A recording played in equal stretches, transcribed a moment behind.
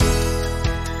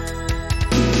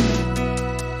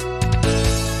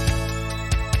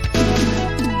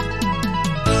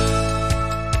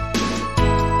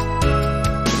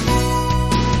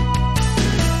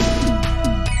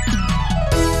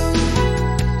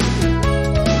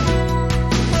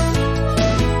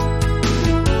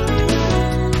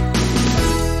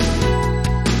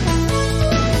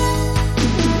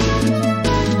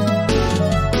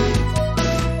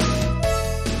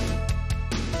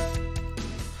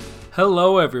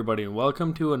Hello, everybody, and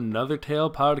welcome to another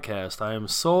Tale podcast. I am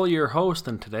Sol, your host,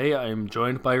 and today I am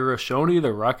joined by Roshoni,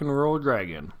 the Rock and Roll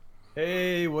Dragon.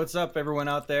 Hey, what's up, everyone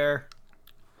out there?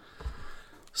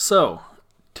 So,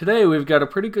 today we've got a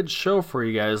pretty good show for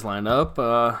you guys lined up.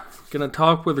 Gonna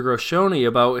talk with Roshoni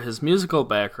about his musical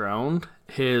background,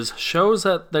 his shows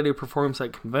that he performs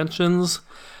at conventions,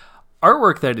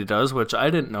 artwork that he does, which I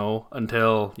didn't know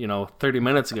until, 30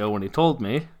 minutes ago when he told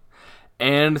me,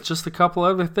 and just a couple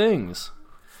other things.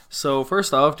 So,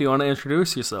 first off, do you want to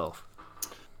introduce yourself?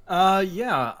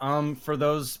 For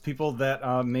those people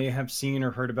that may have seen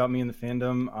or heard about me in the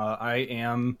fandom, I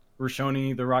am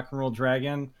Roshoni, the Rock and Roll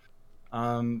Dragon.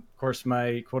 Of course,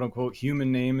 my quote-unquote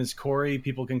human name is Corey.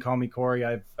 People can call me Corey.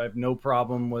 I've no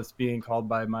problem with being called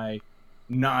by my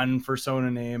non-persona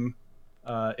name.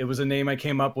 It was a name I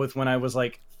came up with when I was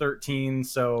like 13,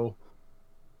 so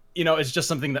it's just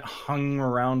something that hung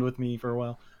around with me for a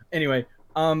while. Anyway,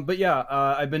 I've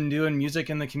been doing music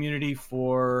in the community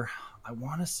for, I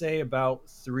want to say, about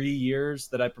 3 years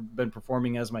that I've been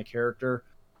performing as my character.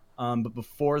 But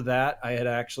before that, I had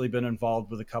actually been involved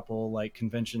with a couple like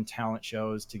convention talent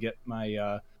shows to get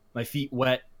my feet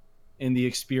wet in the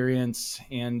experience.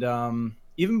 And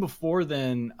even before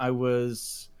then,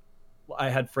 I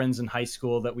had friends in high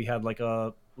school that we had like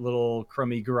a little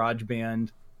crummy garage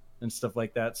band and stuff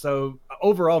like that. So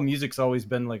overall, music's always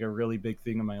been like a really big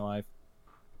thing in my life.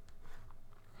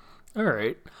 All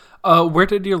right. Where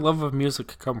did your love of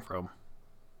music come from?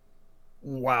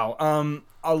 Wow.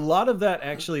 A lot of that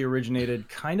actually originated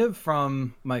kind of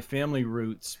from my family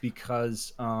roots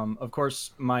because, of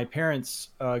course, my parents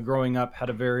growing up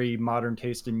had a very modern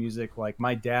taste in music. Like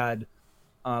my dad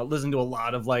listened to a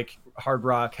lot of like hard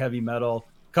rock, heavy metal.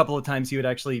 A couple of times he would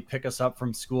actually pick us up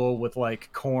from school with like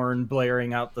Korn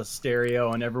blaring out the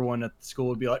stereo, and everyone at the school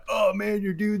would be like, "Oh man,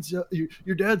 your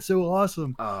dad's so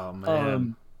awesome." Oh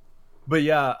man.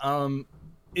 Um,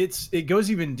 it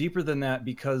goes even deeper than that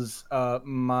because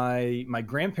my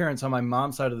grandparents on my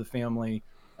mom's side of the family,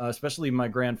 especially my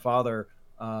grandfather,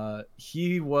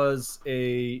 he was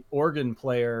a organ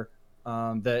player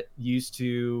that used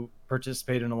to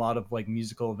participate in a lot of like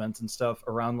musical events and stuff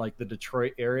around like the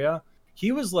Detroit area.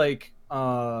 He was like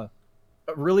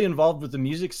really involved with the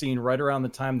music scene right around the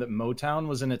time that Motown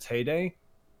was in its heyday,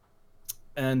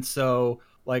 and so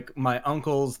like my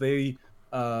uncles, they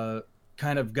uh,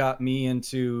 kind of got me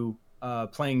into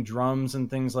playing drums and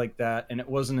things like that. And it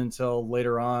wasn't until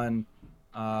later on,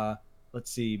 uh, let's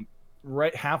see,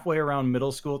 right halfway around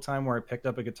middle school time where I picked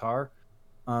up a guitar.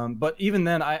 But even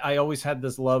then, I always had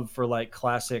this love for like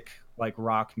classic like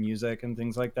rock music and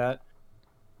things like that.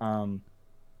 Um,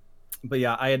 but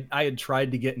yeah, I had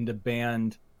tried to get into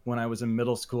band when I was in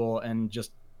middle school and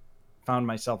just found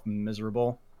myself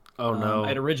miserable. Oh no. I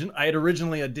had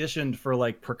originally auditioned for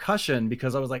like percussion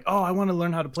because I was like, oh, I want to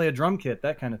learn how to play a drum kit,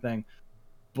 that kind of thing.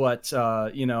 But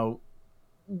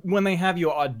when they have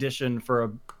you audition for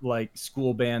a like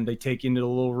school band, they take you into a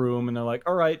little room and they're like,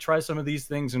 all right, try some of these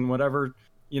things and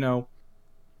you know,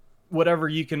 whatever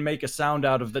you can make a sound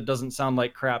out of that doesn't sound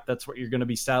like crap. That's what you're going to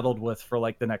be saddled with for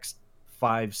like the next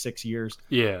 5, 6 years.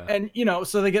 Yeah. And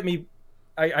so they get me.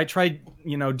 I tried,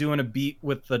 doing a beat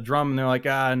with the drum, and they're like,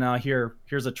 no,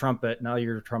 here's a trumpet. Now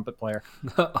you're a trumpet player.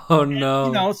 Oh And,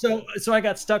 no. so I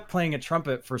got stuck playing a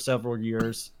trumpet for several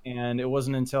years, and it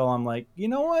wasn't until I'm like, you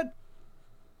know what?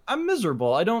 I'm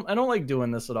miserable. I don't like doing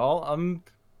this at all. I'm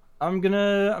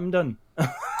done.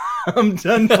 I'm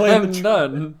done playing the I'm trumpet.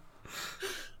 done.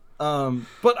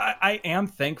 But I am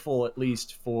thankful at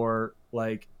least for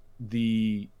like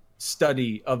the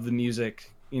study of the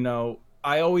music.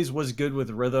 I always was good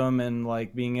with rhythm and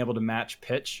like being able to match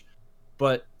pitch,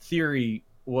 but theory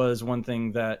was one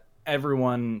thing that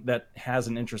everyone that has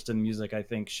an interest in music, I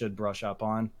think, should brush up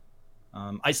on.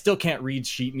 I still can't read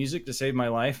sheet music to save my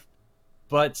life,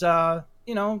 but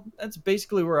that's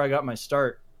basically where I got my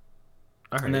start.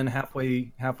 All And right. then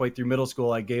halfway through middle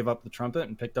school, I gave up the trumpet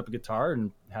and picked up a guitar and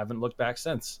haven't looked back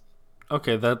since.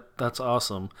 Okay, that's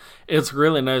awesome. It's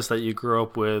really nice that you grew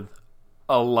up with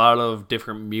a lot of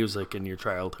different music in your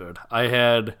childhood. I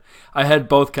had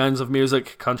both kinds of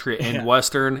music, country and Yeah.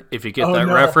 western. If you get Oh that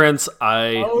no. reference,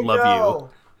 I Oh love you. no.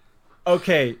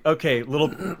 Okay.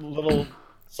 Little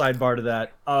sidebar to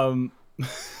that.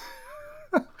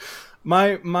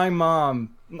 My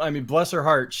mom, I mean, bless her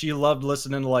heart, she loved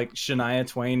listening to like Shania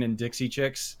Twain and Dixie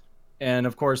Chicks, and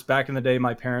of course, back in the day,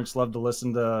 my parents loved to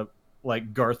listen to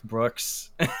like Garth Brooks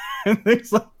and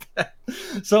things like that.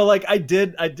 So like, I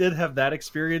did have that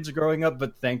experience growing up,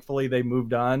 but thankfully they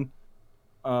moved on.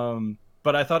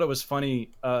 But I thought it was funny,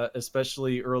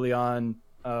 especially early on,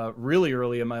 really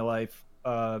early in my life.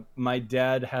 my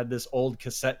dad had this old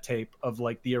cassette tape of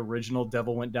like the original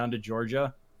Devil Went Down to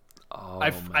Georgia. Oh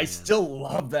I man. still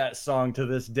love that song to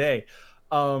this day.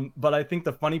 But I think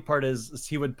the funny part is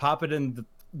he would pop it in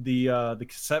the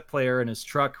cassette player in his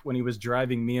truck when he was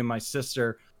driving me and my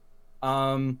sister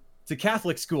to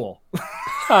Catholic school.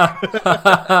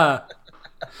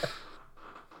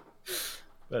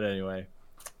 But anyway,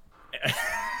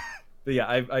 but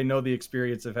yeah, I know the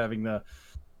experience of having the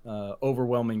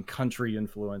overwhelming country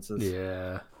influences.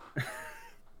 Yeah.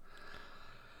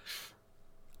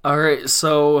 All right,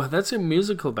 so that's your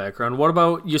musical background. What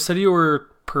about, you said you were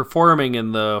performing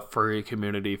in the furry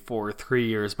community for 3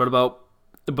 years, but about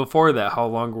before that, how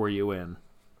long were you in?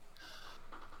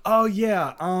 Oh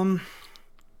yeah,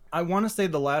 I want to say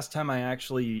the last time I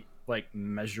actually like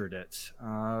measured it,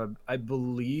 I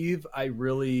believe I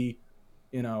really,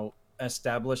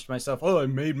 established myself. Oh, I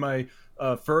made my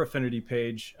fur affinity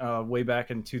page way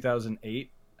back in 2008.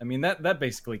 I mean that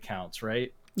basically counts,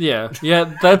 right? Yeah,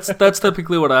 that's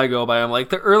typically what I go by. I'm like,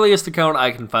 the earliest account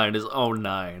I can find is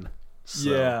 '09.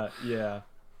 So, Yeah.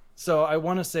 So I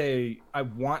want to say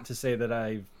that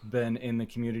I've been in the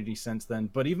community since then,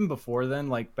 but even before then,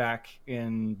 like back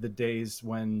in the days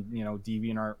when,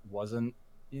 DeviantArt wasn't,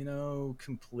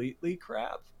 completely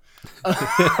crap.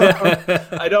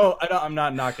 I'm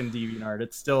not knocking DeviantArt.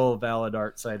 It's still a valid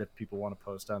art site if people want to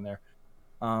post on there.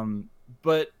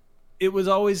 But it was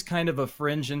always kind of a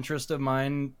fringe interest of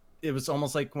mine. It was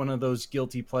almost like one of those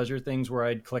guilty pleasure things where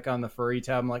I'd click on the furry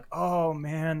tab. I'm like, oh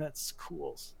man, that's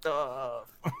cool stuff.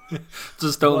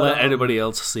 just don't But let anybody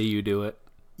else see you do it.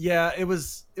 yeah, it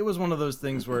was one of those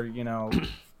things where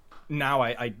now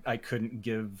I couldn't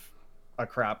give a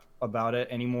crap about it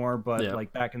anymore. But Yeah.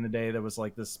 like back in the day, there was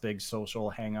like this big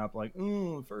social hang up, like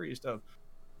furry stuff.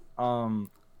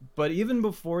 But even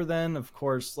before then, of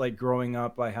course, like growing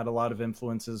up, I had a lot of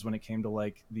influences when it came to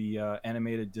like the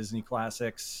animated Disney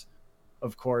classics.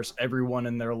 Of course, everyone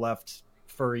in their left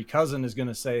furry cousin is going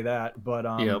to say that. But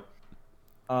Yep.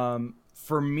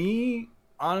 for me,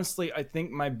 honestly, I think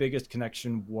my biggest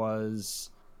connection was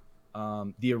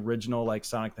the original like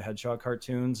Sonic the Hedgehog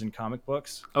cartoons and comic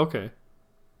books. Okay.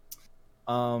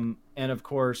 And of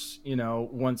course,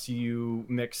 once you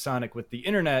mix Sonic with the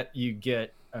internet, you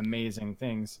get amazing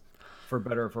things, for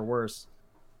better or for worse.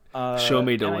 Show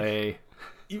me the And way.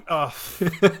 I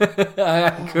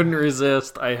I couldn't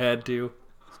resist. I had to. was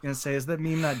gonna say, is that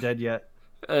meme not dead yet?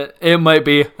 It might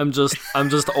be. I'm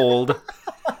just old.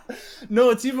 No,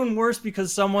 it's even worse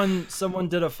because someone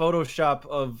did a Photoshop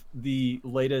of the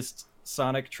latest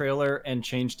Sonic trailer and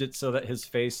changed it so that his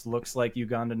face looks like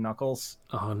Uganda Knuckles.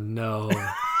 Oh no.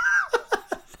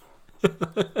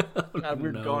 God,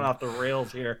 we're No. going off the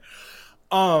rails here.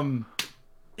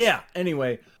 Yeah,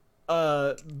 anyway.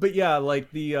 But yeah,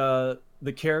 like the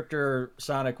character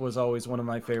Sonic was always one of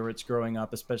my favorites growing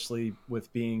up, especially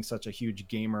with being such a huge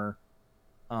gamer.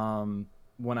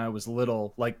 When I was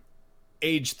little, like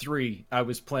age 3, I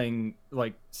was playing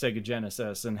like Sega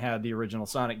Genesis and had the original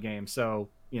Sonic game. So,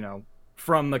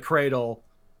 from the cradle,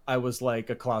 I was like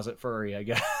a closet furry, I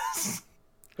guess.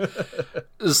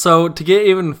 So, to get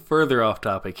even further off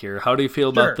topic here, how do you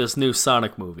feel Sure. about this new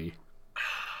Sonic movie?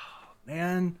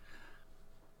 Man,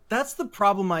 that's the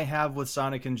problem I have with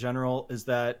Sonic in general, is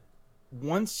that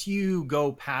once you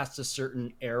go past a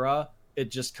certain era,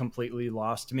 it just completely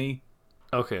lost me.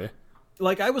 Okay.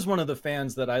 Like I was one of the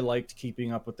fans that I liked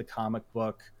keeping up with the comic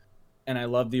book, and I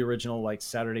loved the original like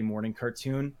Saturday morning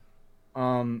cartoon.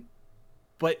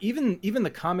 But even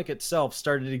the comic itself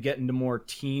started to get into more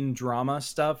teen drama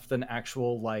stuff than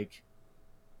actual like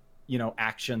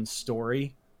action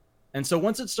story. And so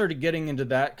once it started getting into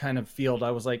that kind of field,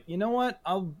 I was like, you know what?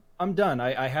 I'm done.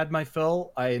 I had my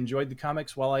fill. I enjoyed the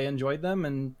comics while I enjoyed them,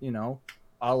 and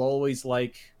I'll always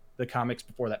like the comics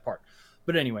before that part.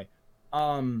 But anyway,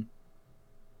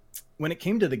 when it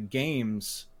came to the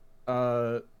games,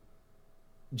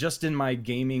 just in my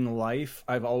gaming life,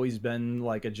 I've always been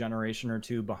like a generation or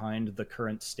two behind the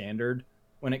current standard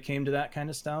when it came to that kind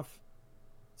of stuff.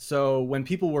 So when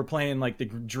people were playing like the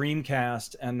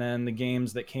Dreamcast and then the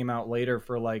games that came out later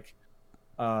for like,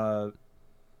 what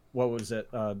was it?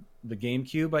 The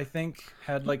GameCube, I think,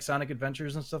 had like Sonic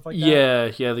Adventures and stuff like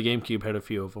that. Yeah, the GameCube had a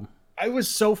few of them. I was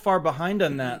so far behind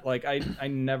on that. Like I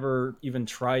never even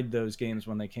tried those games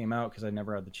when they came out because I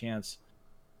never had the chance.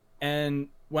 And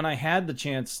when I had the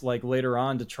chance, like later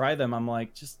on to try them, I'm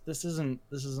like, just this isn't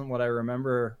what I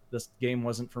remember. This game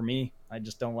wasn't for me. I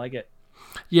just don't like it.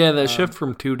 Yeah, that shift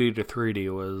from 2D to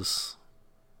 3D was...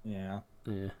 Yeah.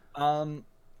 Yeah.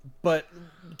 But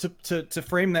to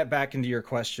frame that back into your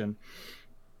question,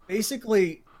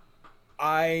 basically,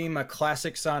 I'm a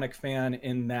classic Sonic fan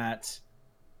in that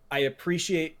I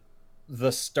appreciate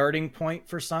the starting point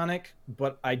for Sonic,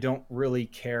 but I don't really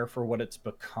care for what it's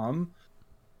become.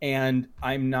 And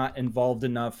I'm not involved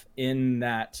enough in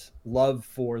that love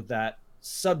for that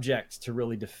subject to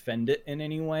really defend it in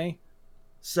any way.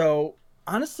 So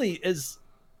honestly, is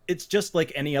it's just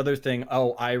like any other thing.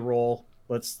 Oh, I roll.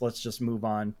 Let's just move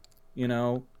on. You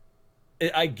know,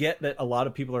 I get that a lot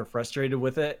of people are frustrated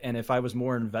with it, and if I was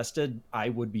more invested, I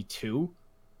would be too.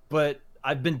 But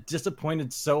I've been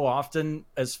disappointed so often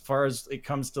as far as it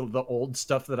comes to the old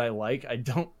stuff that I like. I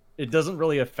don't. It doesn't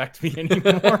really affect me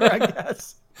anymore, I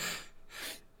guess.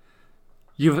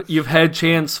 You've had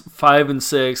chance 5 and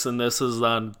 6, and this is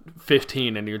on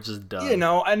 15, and you're just done. You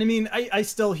know, and I mean, I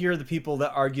still hear the people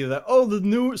that argue that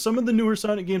some of the newer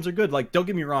Sonic games are good. Like, don't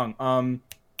get me wrong.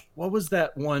 What was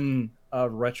that one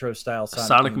retro style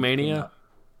Sonic Mania?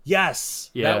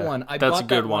 Yes, yeah, that one. I that's bought a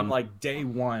good that one like day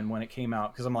one when it came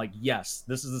out because I'm like, yes,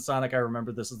 this is the Sonic I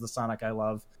remember. This is the Sonic I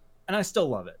love, and I still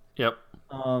love it. Yep.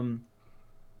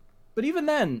 But even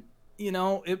then, you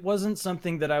know, it wasn't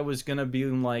something that I was gonna be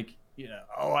like, you know,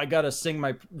 oh, I gotta sing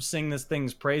this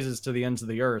thing's praises to the ends of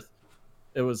the earth.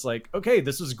 It was like, okay,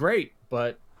 this was great,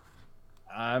 but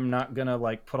I'm not gonna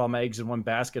like put all my eggs in one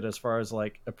basket as far as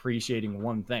like appreciating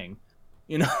one thing,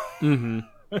 you know.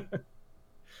 Mm-hmm.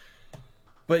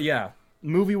 But yeah,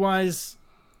 movie wise,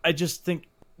 I just think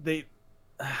they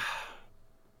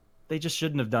just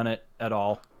shouldn't have done it at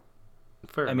all.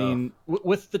 Fair enough. Mean,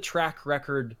 with the track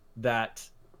record that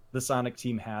the Sonic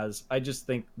team has, I just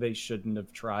think they shouldn't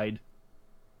have tried.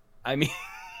 I mean,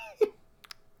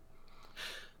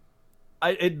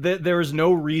 there was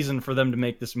no reason for them to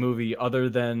make this movie other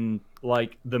than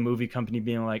like the movie company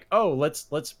being like, "Oh,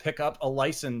 let's pick up a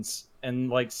license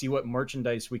and like see what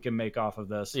merchandise we can make off of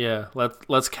this." Yeah,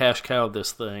 let's cash cow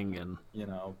this thing, and you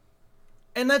know.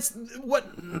 And that's what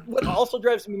also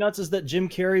drives me nuts is that Jim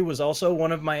Carrey was also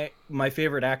one of my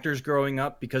favorite actors growing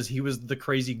up because he was the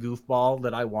crazy goofball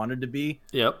that I wanted to be.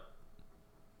 Yep.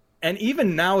 And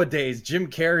even nowadays, Jim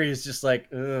Carrey is just like,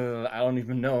 I don't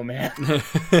even know, man.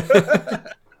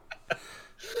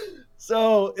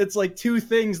 So it's like two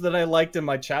things that I liked in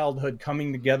my childhood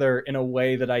coming together in a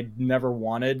way that I never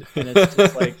wanted. And it's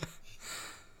just like,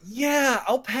 yeah,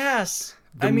 I'll pass.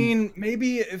 I mean,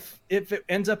 maybe if it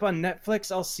ends up on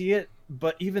Netflix, I'll see it.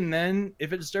 But even then,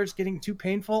 if it starts getting too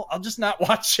painful, I'll just not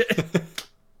watch it.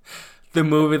 The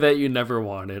movie that you never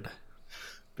wanted.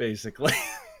 Basically.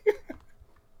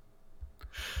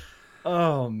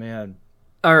 Oh, man.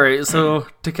 All right, so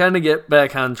to kind of get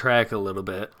back on track a little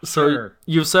bit. So Sure.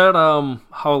 You've said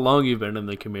how long you've been in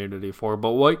the community for,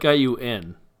 but what got you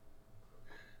in?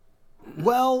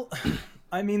 Well,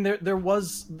 I mean, there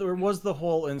was the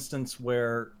whole instance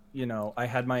where, you know, I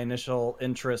had my initial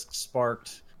interest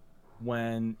sparked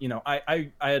when, you know,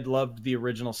 I had loved the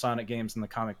original Sonic games and the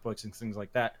comic books and things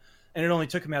like that. And it only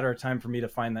took a matter of time for me to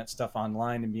find that stuff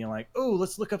online and being like, oh,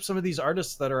 let's look up some of these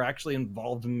artists that are actually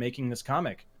involved in making this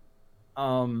comic.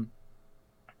 And,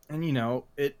 you know,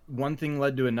 one thing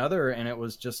led to another, and it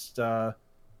was just kind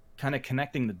of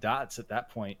connecting the dots at that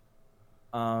point.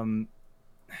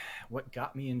 What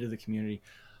got me into the community?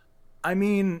 I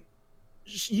mean,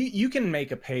 you can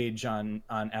make a page on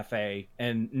FA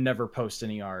and never post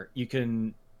any art. You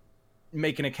can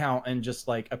make an account and just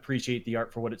like appreciate the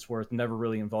art for what it's worth, never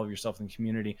really involve yourself in the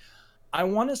community. I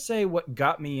want to say what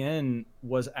got me in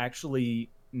was actually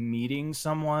meeting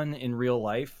someone in real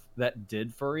life that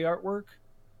did furry artwork.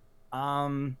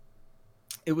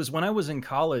 It was when I was in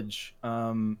college.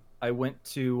 I went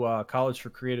to College for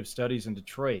Creative Studies in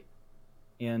Detroit.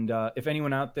 And if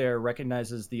anyone out there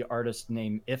recognizes the artist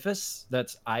named Ifus,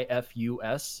 that's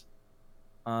IFUS.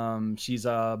 She's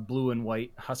a blue and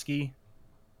white husky.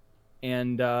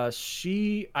 And I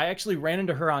actually ran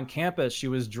into her on campus. She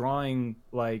was drawing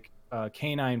like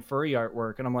canine furry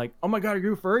artwork. And I'm like, oh my God, are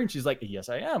you a furry? And she's like, yes,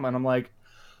 I am. And I'm like,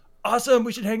 awesome,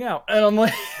 we should hang out. And I'm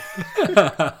like,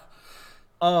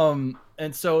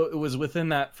 and so it was within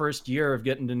that first year of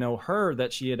getting to know her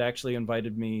that she had actually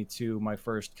invited me to my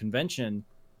first convention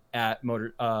at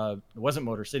it wasn't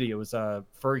Motor City, it was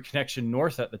Furry Connection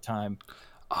North at the time.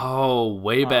 Oh,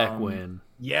 way back when.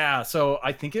 Yeah, so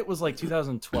I think it was like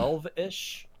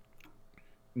 2012-ish.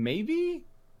 Maybe?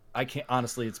 I can't,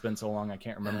 honestly, it's been so long I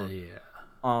can't remember. Yeah.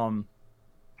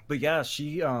 But yeah,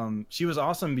 she was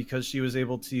awesome because she was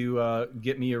able to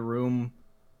get me a room,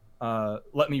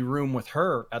 let me room with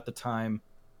her at the time.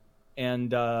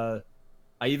 And I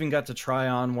even got to try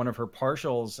on one of her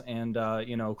partials and,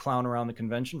 you know, clown around the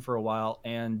convention for a while,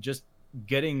 and just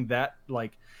getting that,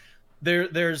 like,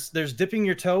 there's dipping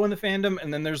your toe in the fandom,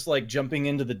 and then there's like jumping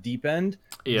into the deep end.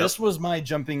 Yep. This was my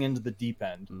jumping into the deep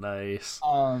end. Nice.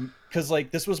 Because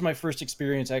like this was my first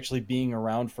experience actually being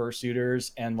around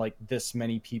fursuiters and like this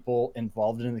many people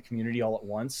involved in the community all at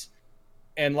once.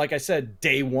 And like I said,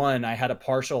 day one I had a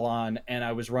partial on and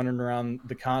I was running around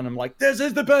the con. I'm like, this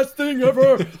is the best thing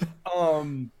ever.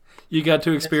 You got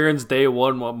to experience day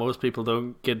one what most people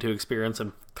don't get to experience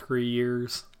in 3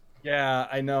 years. Yeah,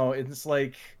 I know. It's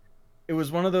like it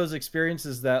was one of those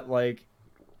experiences that like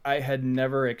I had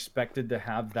never expected to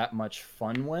have that much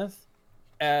fun with.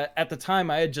 At the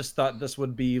time, I had just thought this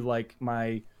would be like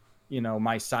my,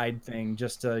 my side thing,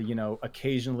 just to,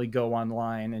 occasionally go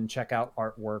online and check out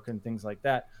artwork and things like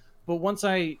that. But once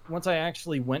I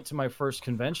actually went to my first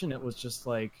convention, it was just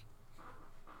like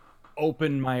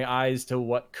opened my eyes to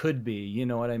what could be. You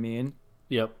know what I mean?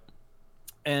 Yep.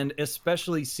 And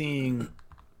especially seeing,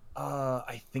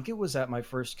 I think it was at my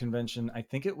first convention. I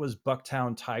think it was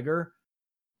Bucktown Tiger.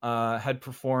 Had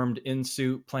performed in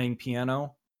suit playing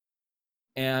piano,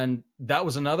 and that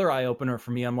was another eye-opener for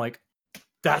me. I'm like,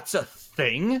 that's a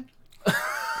thing.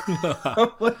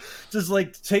 Just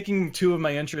like taking two of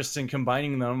my interests and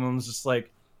combining them, I was just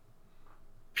like,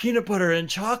 peanut butter and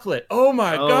chocolate, oh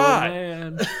my god,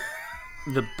 man.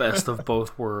 The best of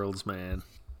both worlds, man.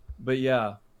 But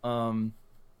yeah,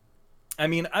 I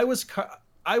mean, I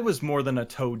was more than a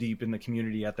toe deep in the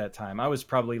community at that time. I was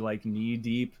probably like knee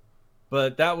deep.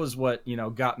 But that was what,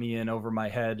 got me in over my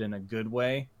head in a good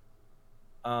way.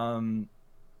 But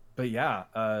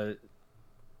yeah,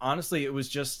 honestly, it was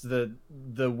just the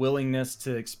willingness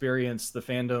to experience the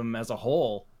fandom as a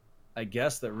whole, I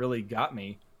guess, that really got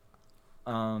me.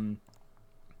 I'm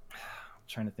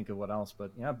trying to think of what else,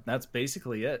 but yeah, that's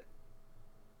basically it.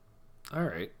 All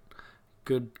right.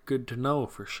 Good to know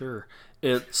for sure.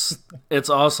 It's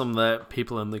awesome that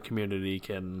people in the community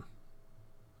can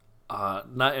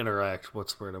not interact,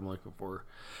 what's the word I'm looking for?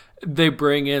 They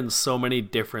bring in so many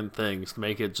different things to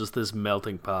make it just this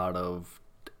melting pot of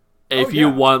if you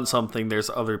want something, there's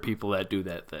other people that do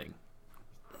that thing.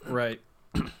 Right.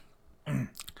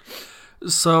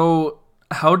 So,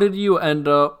 how did you end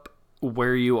up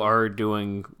where you are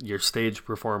doing your stage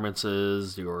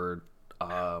performances, your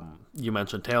you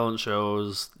mentioned talent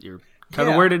shows, your kind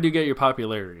of where did you get your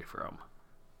popularity from?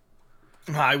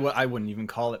 I wouldn't even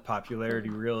call it popularity,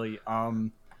 really.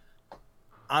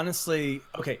 Honestly,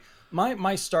 okay,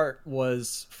 my start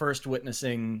was first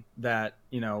witnessing that,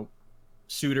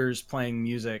 suitors playing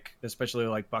music, especially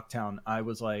like Bucktown. I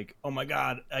was like, oh my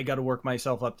god, I got to work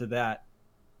myself up to that.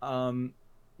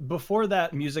 Before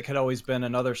that, music had always been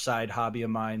another side hobby of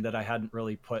mine that I hadn't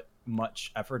really put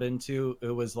much effort into.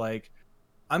 It was like,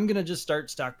 I'm gonna just start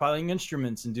stockpiling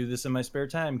instruments and do this in my spare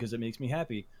time because it makes me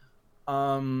happy.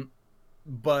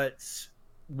 But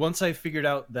once I figured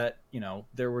out that,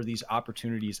 there were these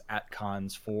opportunities at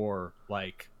cons for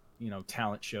like,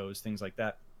 talent shows, things like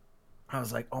that, I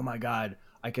was like, oh my god,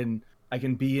 I can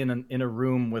be in a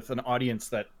room with an audience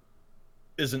that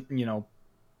isn't,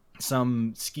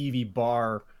 some skeevy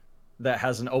bar that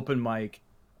has an open mic,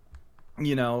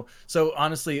 So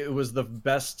honestly, it was the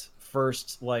best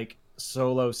first like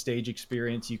solo stage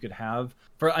experience you could have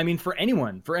for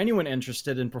anyone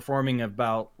interested in performing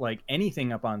about like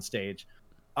anything up on stage.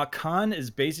 A con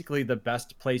is basically the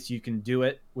best place you can do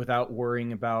it without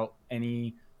worrying about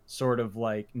any sort of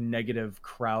like negative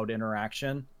crowd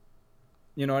interaction.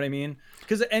 You know what I mean?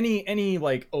 Because any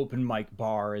like open mic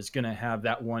bar is gonna have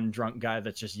that one drunk guy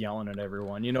that's just yelling at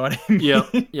everyone. You know what I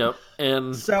mean? Yep.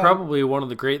 And probably one of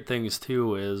the great things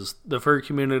too is the fur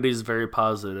community is very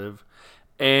positive,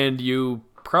 and you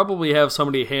probably have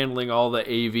somebody handling all the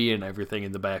AV and everything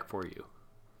in the back for you.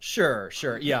 Sure.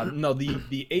 Yeah, no,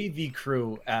 the AV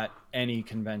crew at any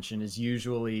convention is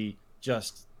usually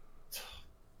just,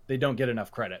 they don't get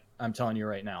enough credit. I'm telling you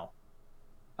right now.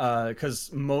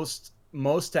 Because most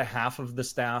to half of the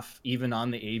staff, even on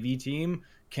the AV team,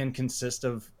 can consist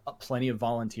of plenty of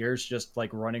volunteers just like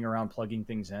running around plugging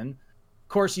things in. Of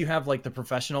course, you have like the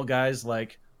professional guys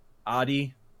like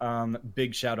Adi.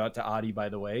 Big shout out to Adi, by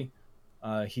the way.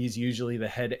 He's usually the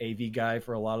head AV guy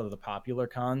for a lot of the popular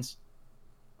cons.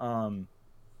 I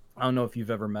don't know if you've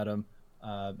ever met him,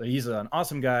 but he's an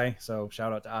awesome guy. So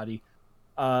shout out to Adi.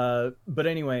 But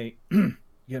anyway,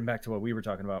 getting back to what we were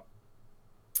talking about.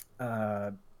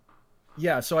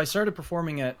 So I started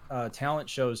performing at talent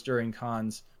shows during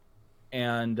cons,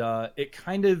 and it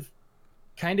kind of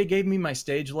gave me my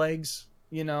stage legs,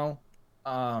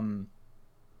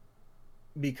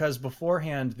 because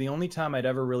beforehand, the only time I'd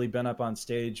ever really been up on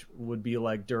stage would be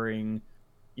like during,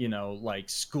 like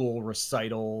school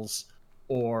recitals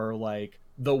or like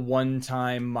the one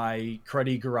time my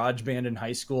cruddy garage band in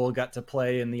high school got to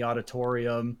play in the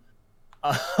auditorium.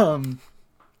 Um,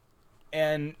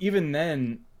 and even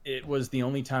then, it was the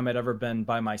only time I'd ever been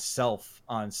by myself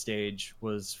on stage,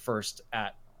 was first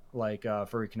at like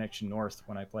Furry Connection North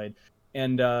when I played.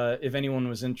 And if anyone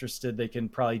was interested, they can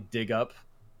probably dig up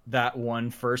that one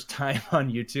first time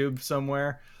on YouTube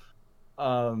somewhere.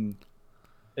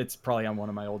 It's probably on one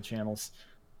of my old channels.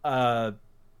 But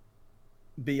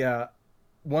yeah,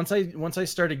 once I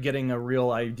started getting a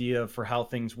real idea for how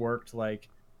things worked, like,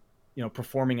 you know,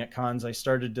 performing at cons, I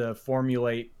started to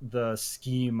formulate the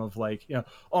scheme of like, you know,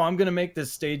 oh, I'm gonna make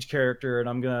this stage character and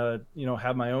I'm gonna, you know,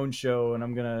 have my own show and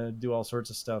I'm gonna do all sorts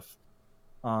of stuff.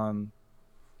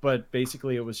 But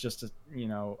basically, it was just a, you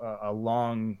know, a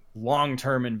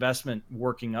long-term investment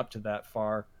working up to that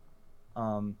far.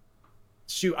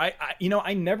 Shoot, I you know,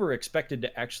 I never expected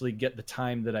to actually get the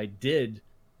time that I did,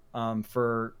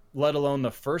 for let alone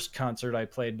the first concert I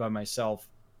played by myself.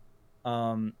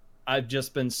 I've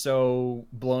just been so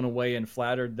blown away and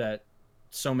flattered that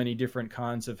so many different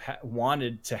cons have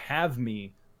wanted to have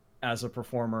me as a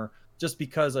performer, just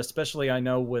because, especially I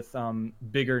know with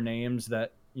bigger names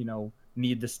that, you know,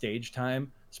 need the stage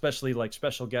time, especially like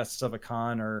special guests of a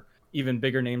con, or even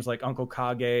bigger names like Uncle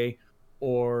Kage,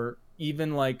 or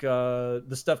even like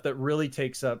the stuff that really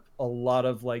takes up a lot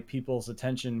of like people's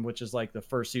attention, which is like the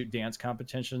fursuit dance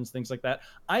competitions, things like that.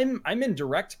 I'm in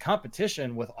direct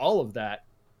competition with all of that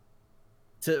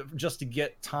to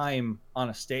get time on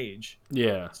a stage.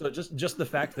 Yeah. So just the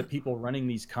fact that people running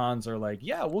these cons are like,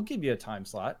 yeah, we'll give you a time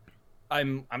slot.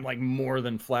 I'm like more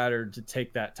than flattered to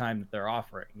take that time that they're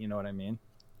offering. You know what I mean?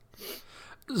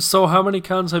 So how many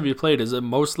cons have you played? Is it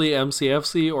mostly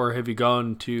MCFC, or have you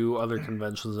gone to other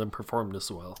conventions and performed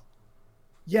as well?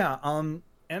 Yeah,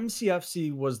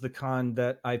 MCFC was the con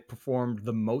that I performed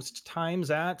the most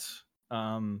times at.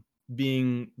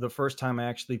 Being the first time I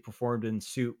actually performed in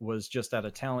suit was just at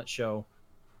a talent show.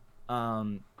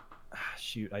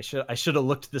 Shoot, I should have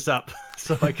looked this up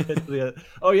so I could.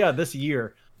 Oh yeah, this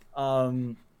year.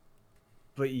 But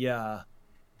yeah,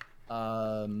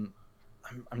 I'm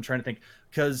trying to think,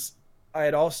 because I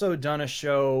had also done a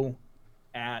show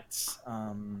at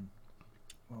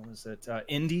what was it?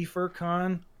 Indy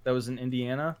FurCon. That was in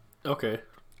Indiana. Okay.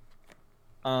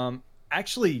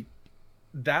 Actually,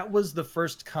 that was the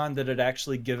first con that had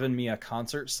actually given me a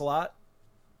concert slot.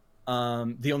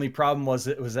 The only problem was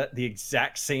it was at the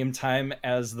exact same time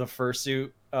as the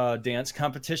fursuit dance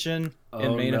competition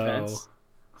and main events.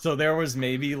 So there was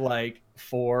maybe like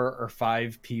 4 or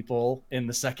 5 people in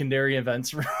the secondary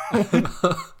events room.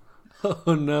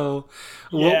 Oh no.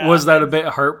 Yeah. Was that a bit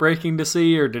heartbreaking to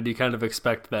see, or did you kind of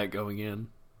expect that going in?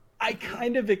 I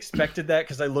kind of expected that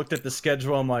because I looked at the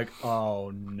schedule. I'm like, oh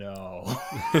no.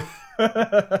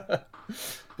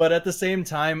 But at the same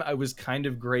time, I was kind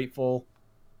of grateful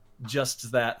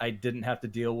just that I didn't have to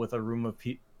deal with a room of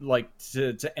people, like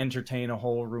to entertain a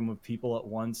whole room of people at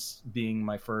once, being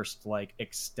my first like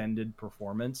extended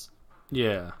performance.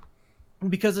 Yeah.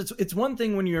 Because it's one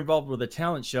thing when you're involved with a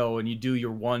talent show and you do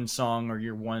your one song or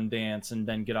your one dance and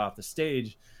then get off the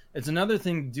stage. It's another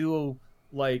thing to do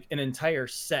like an entire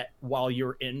set while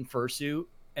you're in fursuit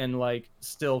and like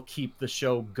still keep the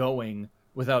show going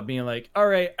without being like, all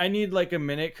right, I need like a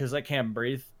minute because I can't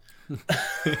breathe.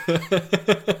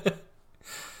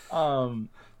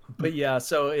 But yeah,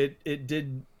 so it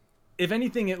did, if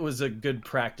anything, it was a good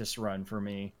practice run for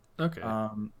me. Okay.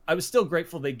 I was still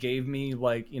grateful they gave me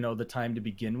like, you know, the time to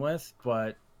begin with,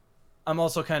 but I'm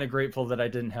also kind of grateful that I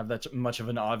didn't have that much of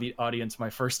an audience my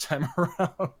first time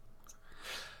around.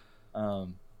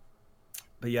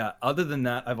 But yeah, other than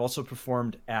that, I've also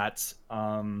performed at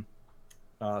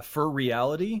Fur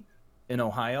Reality in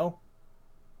Ohio.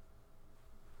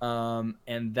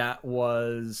 And that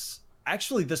was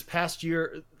actually this past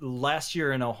year, last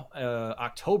year in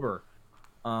October.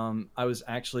 I was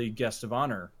actually guest of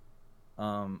honor,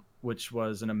 which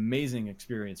was an amazing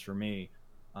experience for me.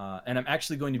 And I'm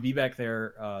actually going to be back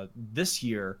there this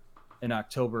year in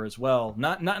October as well.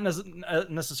 Not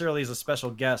necessarily as a special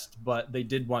guest, but they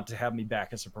did want to have me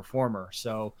back as a performer.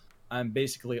 So I'm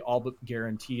basically all but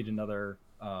guaranteed another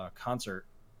concert,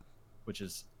 which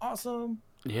is awesome.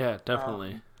 Yeah,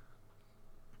 definitely.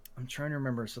 I'm trying to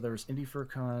remember. So there was Indie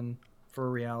FurCon, Fur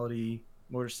Reality,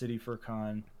 Motor City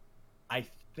FurCon. I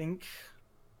think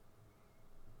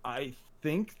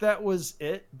that was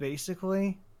it,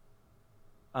 basically.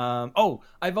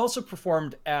 I've also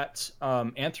performed at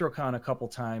Anthrocon a couple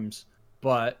times,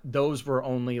 but those were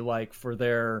only like for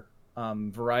their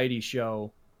variety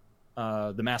show,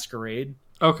 The Masquerade.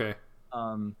 Okay.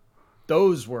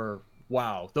 Those were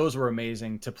wow, those were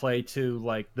amazing to play to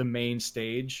like the main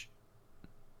stage.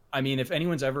 I mean, if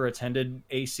anyone's ever attended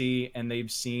AC and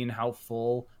they've seen how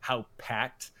full, how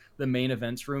packed the main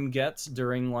events room gets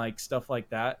during like stuff like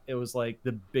that, it was like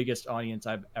the biggest audience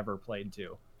I've ever played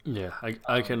to. Yeah,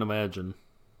 I can imagine.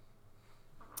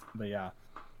 But yeah,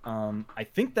 I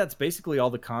think that's basically all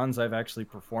the cons I've actually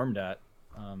performed at.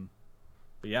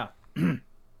 But yeah.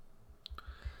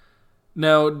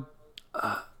 Now,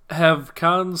 have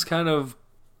cons kind of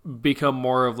become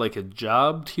more of like a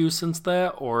job to you since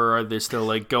that, or are they still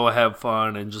like go have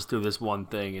fun and just do this one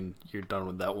thing and you're done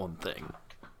with that one thing?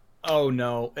 Oh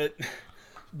no.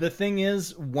 The thing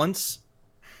is, once,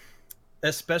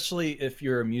 especially if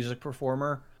you're a music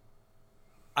performer,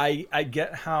 I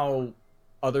get how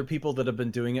other people that have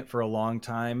been doing it for a long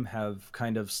time have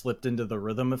kind of slipped into the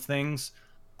rhythm of things.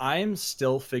 I'm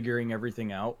still figuring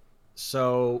everything out.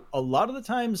 So a lot of the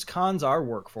times cons are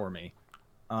work for me.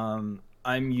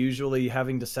 I'm usually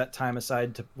having to set time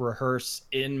aside to rehearse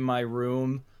in my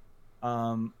room.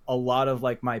 A lot of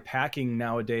like my packing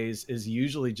nowadays is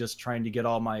usually just trying to get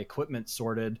all my equipment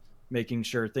sorted, making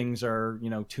sure things are,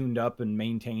 tuned up and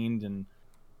maintained and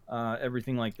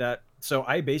everything like that. So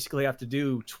I basically have to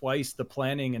do twice the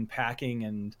planning and packing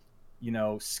and,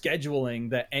 scheduling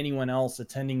that anyone else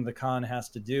attending the con has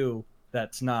to do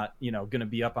that's not, going to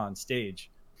be up on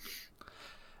stage.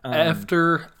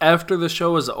 After the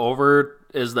show is over,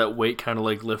 is that weight kind of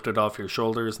like lifted off your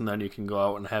shoulders and then you can go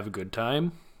out and have a good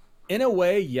time? In a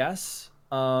way, yes.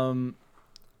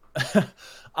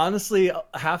 Honestly,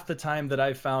 half the time that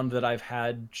I've found that I've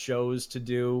had shows to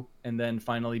do and then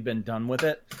finally been done with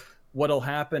it, what'll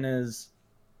happen is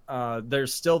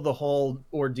there's still the whole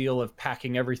ordeal of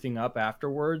packing everything up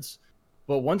afterwards.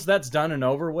 But once that's done and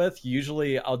over with,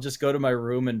 usually I'll just go to my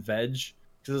room and veg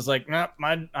because it's like, nah,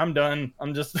 I'm done.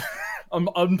 I'm just I'm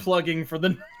unplugging for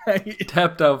the night.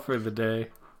 Tapped out for the day.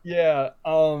 Yeah.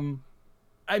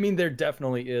 I mean, there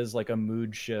definitely is like a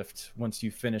mood shift once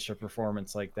you finish a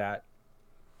performance like that.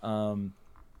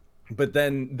 But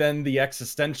then the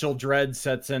existential dread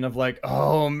sets in of like,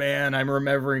 oh man, I'm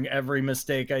remembering every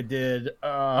mistake I did.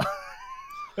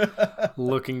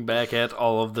 Looking back at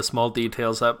all of the small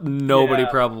details that nobody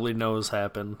probably knows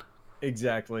happened.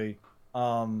 Exactly.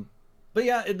 But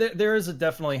yeah, there is a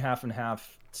definitely half and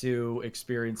half to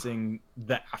experiencing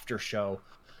the after show.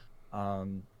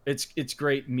 It's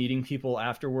great meeting people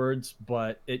afterwards,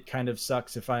 but it kind of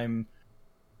sucks if I'm,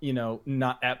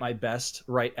 not at my best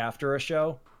right after a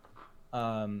show.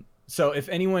 So if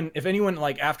anyone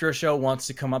like after a show wants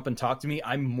to come up and talk to me,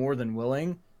 I'm more than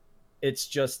willing. It's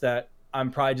just that I'm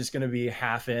probably just going to be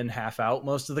half in, half out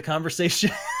most of the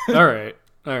conversation. All right,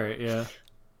 yeah.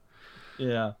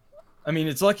 Yeah. I mean,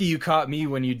 it's lucky you caught me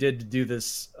when you did do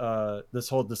this this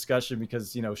whole discussion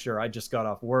because, sure, I just got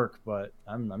off work, but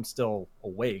I'm still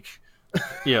awake.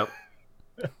 Yep.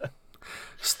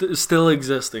 Still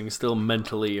existing, still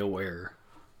mentally aware.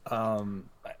 At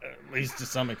least to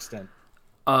some extent.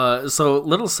 So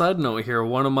little side note here.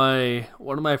 One of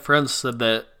my friends said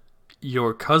that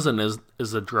your cousin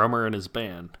is a drummer in his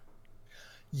band.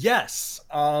 Yes.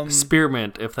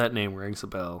 Spearmint, if that name rings a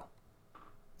bell.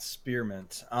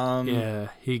 Spearmint. Yeah,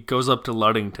 he goes up to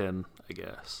Ludington, I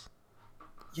guess.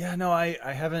 Yeah, no, I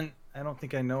haven't. I don't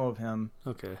think I know of him.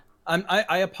 Okay.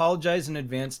 I apologize in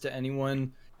advance to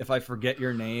anyone if I forget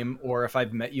your name or if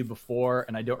I've met you before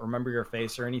and I don't remember your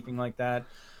face or anything like that.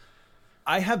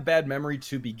 I have bad memory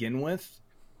to begin with.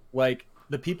 Like,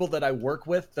 the people that I work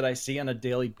with that I see on a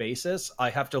daily basis, I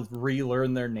have to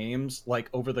relearn their names like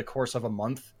over the course of a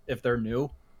month if they're new.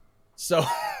 So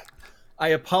I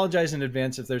apologize in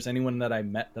advance if there's anyone that I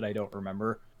met that I don't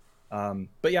remember.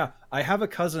 But yeah, I have a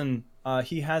cousin.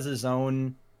 He has his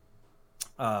own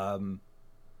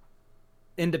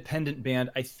independent band.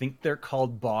 I think they're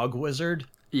called Bog Wizard.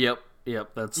 Yep,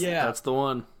 that's the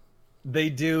one. They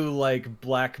do like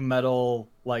black metal,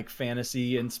 like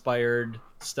fantasy inspired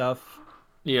stuff.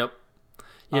 Yep.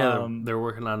 Yeah, they're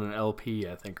working on an LP,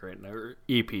 I think, right now, or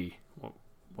EP,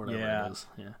 whatever it is.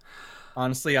 Yeah.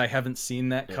 Honestly, I haven't seen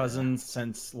that cousin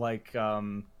since like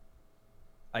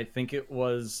I think it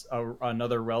was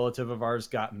another relative of ours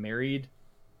got married,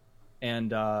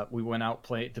 and we went out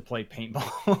to play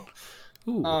paintball.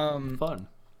 Ooh, fun.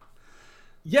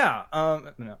 Yeah,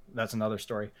 no, that's another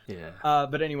story. Yeah.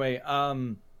 But anyway,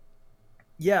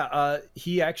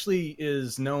 he actually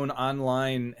is known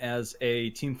online as a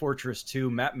Team Fortress 2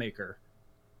 map maker.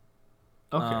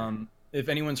 Okay. If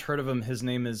anyone's heard of him, his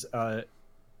name is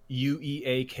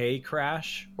UEAK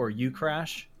Crash or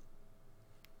UCrash.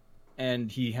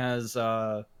 And he has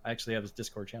I actually have his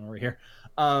Discord channel right here.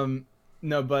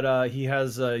 He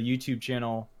has a YouTube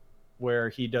channel where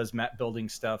he does map building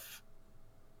stuff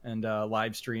and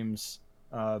live streams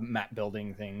map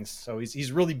building things. So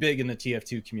he's really big in the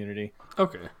TF2 community.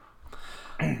 Okay.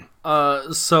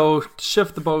 So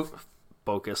shift the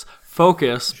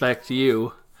focus back to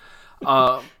you.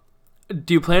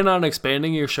 Do you plan on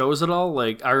expanding your shows at all?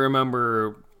 Like, I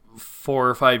remember 4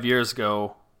 or 5 years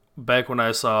ago, back when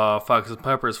I saw Fox and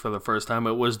Peppers for the first time,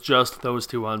 it was just those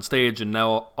two on stage, and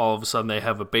now all of a sudden they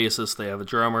have a bassist, they have a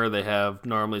drummer, they have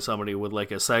normally somebody with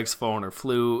like a saxophone or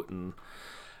flute. And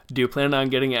do you plan on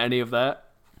getting any of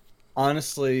that?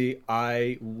 Honestly,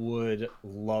 I would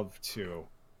love to.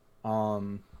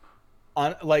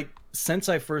 Since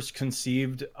I first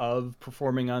conceived of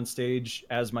performing on stage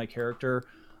as my character,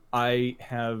 I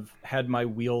have had my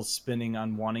wheels spinning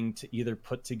on wanting to either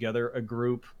put together a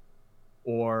group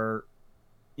or,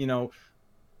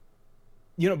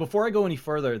 before I go any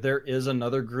further, there is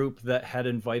another group that had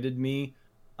invited me.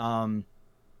 I'm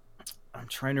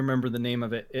trying to remember the name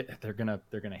of it. They're gonna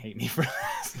hate me for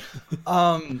this.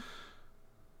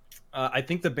 I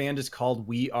think the band is called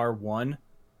We Are One,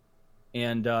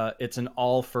 and it's an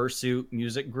all fursuit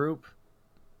music group.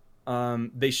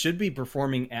 They should be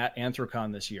performing at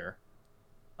Anthrocon this year.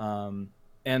 And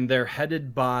they're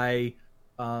headed by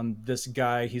this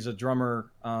guy. He's a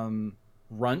drummer,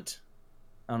 Runt.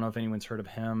 I don't know if anyone's heard of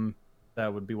him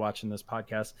that would be watching this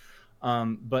podcast.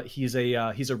 But he's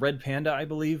a Red Panda, I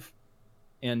believe.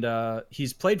 And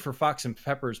he's played for Fox and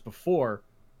Peppers before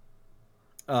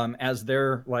as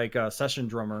their session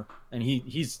drummer. And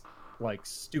he's like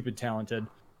stupid talented.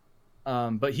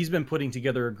 But he's been putting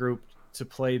together a group to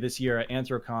play this year at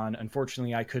Anthrocon.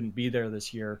 Unfortunately, I couldn't be there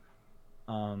this year.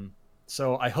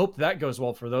 So I hope that goes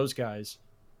well for those guys.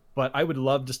 But I would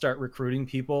love to start recruiting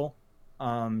people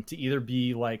to either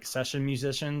be like session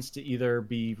musicians, to either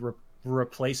be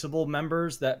replaceable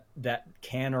members that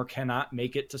can or cannot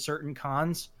make it to certain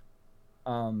cons.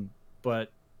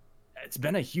 But it's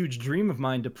been a huge dream of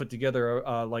mine to put together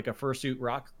like a fursuit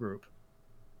rock group.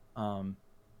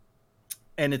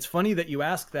 And it's funny that you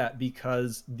ask that,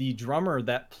 because the drummer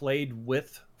that played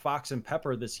with Fox and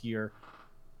Pepper this year,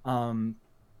 let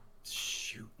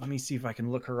me see if I can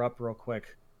look her up real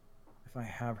quick. If I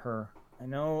have her, I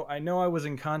know I was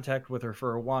in contact with her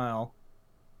for a while.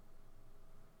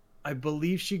 I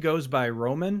believe she goes by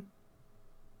Roman.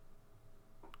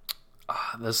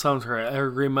 That sounds right. I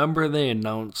remember they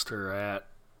announced her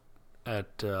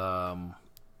at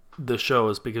the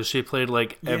shows because she played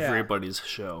like everybody's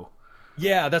show.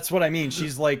 Yeah, that's what I mean.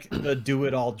 She's like the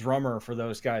do-it-all drummer for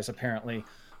those guys, apparently.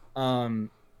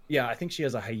 Yeah, I think she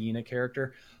has a hyena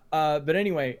character. But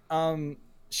anyway,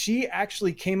 she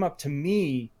actually came up to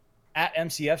me at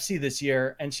MCFC this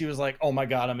year, and she was like, "Oh my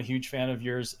God, I'm a huge fan of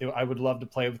yours. I would love to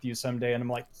play with you someday." And I'm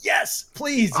like, "Yes,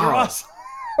 please, you're awesome."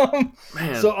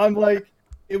 Man. So I'm like,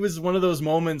 it was one of those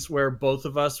moments where both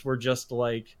of us were just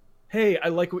like, "Hey, I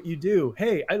like what you do.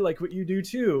 Hey, I like what you do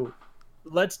too.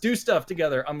 Let's do stuff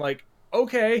together." I'm like,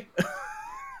 okay.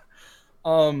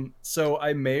 So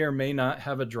I may or may not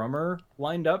have a drummer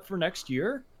lined up for next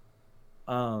year.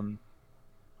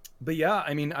 But yeah,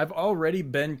 I mean, I've already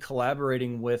been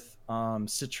collaborating with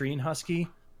Citrine Husky.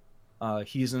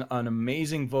 He's an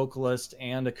amazing vocalist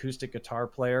and acoustic guitar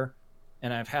player,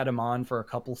 and I've had him on for a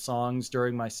couple songs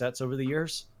during my sets over the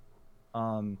years.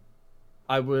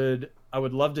 I would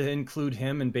love to include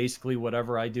him in basically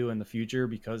whatever I do in the future,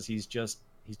 because he's just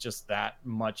that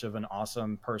much of an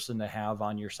awesome person to have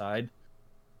on your side.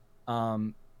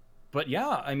 But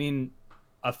yeah, I mean,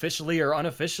 officially or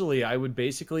unofficially, I would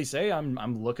basically say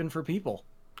I'm looking for people.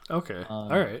 Okay. All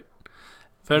right.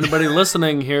 If anybody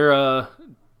listening here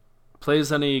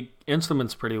plays any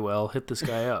instruments pretty well, hit this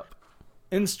guy up.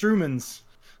 Instruments.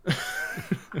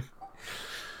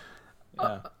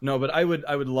 Yeah. No, but I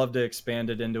would love to expand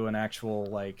it into an actual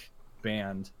like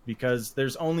band, because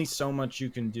there's only so much you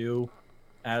can do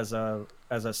as a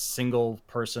single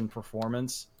person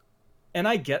performance. And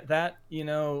I get that,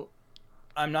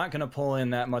 I'm not going to pull in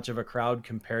that much of a crowd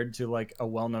compared to like a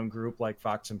well-known group like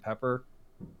Fox and Pepper.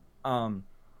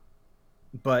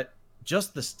 But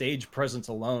just the stage presence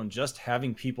alone, just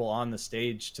having people on the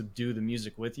stage to do the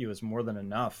music with you is more than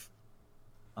enough.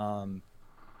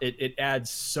 It adds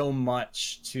so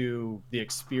much to the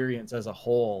experience as a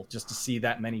whole, just to see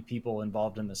that many people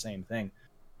involved in the same thing.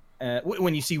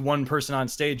 When you see one person on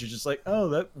stage, you're just like, oh,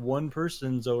 that one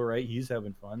person's all right, he's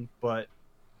having fun. But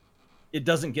it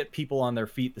doesn't get people on their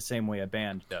feet the same way a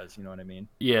band does. You know what I mean?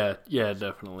 Yeah,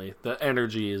 definitely. The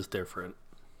energy is different.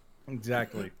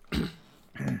 Exactly.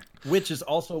 Which is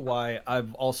also why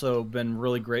I've also been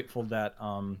really grateful that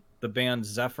the band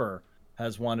Zephyr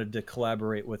has wanted to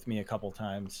collaborate with me a couple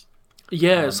times.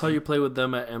 Yeah, I saw you play with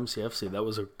them at MCFC. That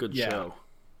was a good Yeah. show.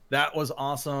 That was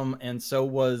awesome, and so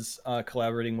was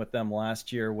collaborating with them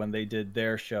last year when they did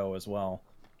their show as well.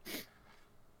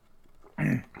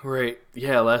 Right.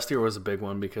 Yeah, last year was a big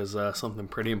one because something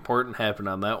pretty important happened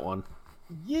on that one.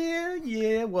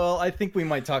 Yeah. Well, I think we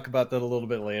might talk about that a little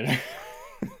bit later.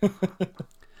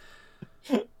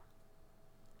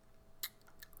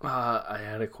 I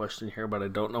had a question here, but I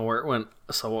don't know where it went,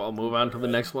 so I'll move on to the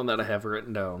next one that I have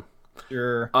written down.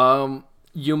 Sure.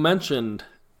 You mentioned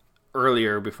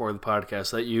earlier before the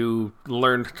podcast that you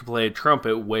learned to play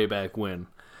trumpet way back when.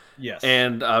 Yes.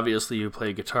 And obviously you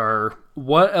play guitar.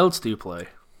 What else do you play?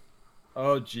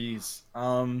 Oh, geez.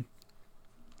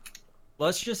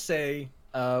 Let's just say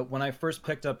when I first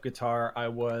picked up guitar, I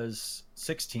was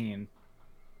 16.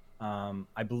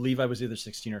 I believe I was either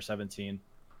 16 or 17.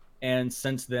 And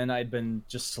since then, I'd been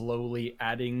just slowly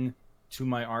adding to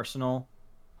my arsenal.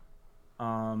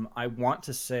 I want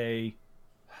to say,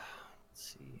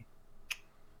 let's see.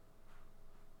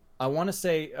 I want to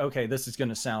say, okay, this is going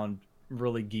to sound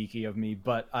really geeky of me,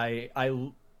 but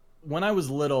when I was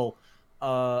little,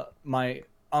 my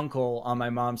uncle on my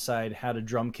mom's side had a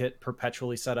drum kit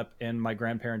perpetually set up in my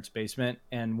grandparents' basement,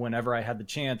 and whenever I had the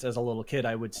chance as a little kid,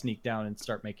 I would sneak down and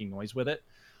start making noise with it.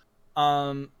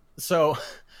 So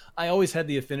I always had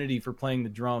the affinity for playing the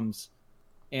drums,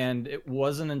 and it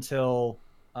wasn't until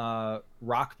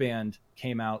Rock Band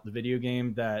came out, the video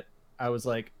game, that I was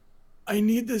like, I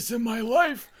need this in my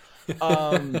life.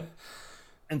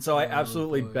 And so I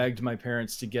absolutely begged my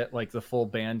parents to get like the full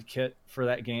band kit for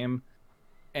that game.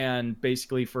 And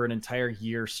basically for an entire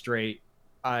year straight,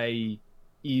 I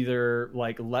either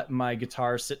like let my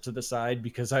guitar sit to the side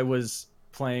because I was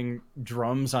playing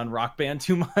drums on Rock Band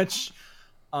too much,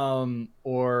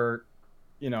 or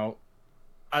you know,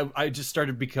 I just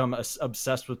started to become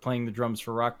obsessed with playing the drums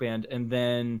for Rock Band. And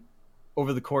then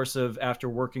over the course of after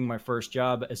working my first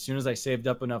job, as soon as I saved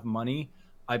up enough money,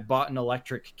 I bought an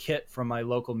electric kit from my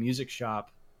local music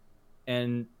shop.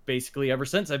 And basically ever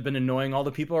since, I've been annoying all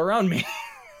the people around me.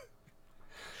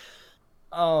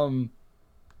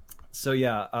 So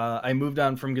yeah, I moved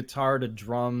on from guitar to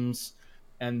drums,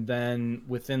 and then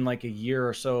within like a year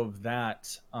or so of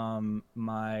that,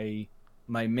 my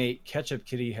mate Ketchup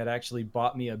Kitty had actually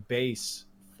bought me a bass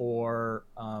for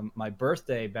my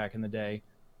birthday back in the day,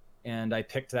 and I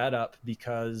picked that up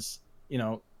because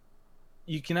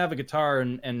you can have a guitar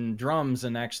and drums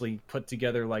and actually put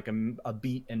together like a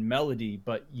beat and melody,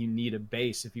 but you need a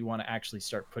bass if you want to actually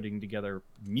start putting together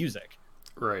music.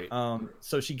 Right.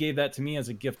 So she gave that to me as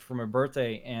a gift for my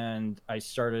birthday, and I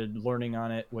started learning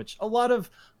on it, which a lot of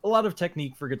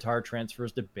technique for guitar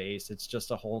transfers to bass. It's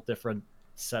just a whole different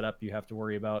setup you have to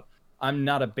worry about. I'm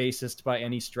not a bassist by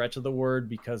any stretch of the word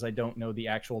because I don't know the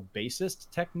actual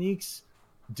bassist techniques.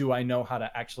 Do I know how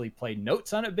to actually play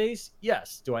notes on a bass?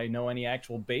 Yes. Do I know any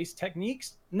actual bass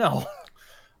techniques? No.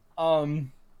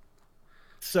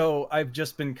 So I've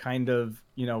just been kind of,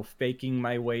 faking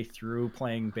my way through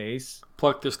playing bass.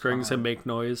 Pluck the strings and make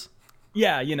noise.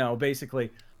 Yeah,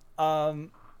 basically. And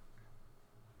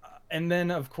then,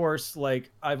 of course,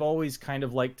 like, I've always kind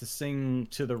of liked to sing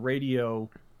to the radio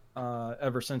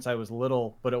ever since I was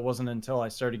little, but it wasn't until I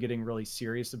started getting really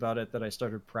serious about it that I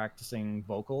started practicing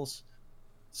vocals.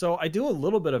 So I do a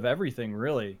little bit of everything,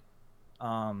 really.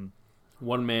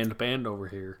 One-man band over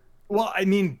here. Well, I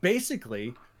mean,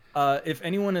 basically, if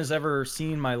anyone has ever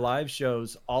seen my live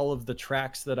shows, all of the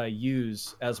tracks that I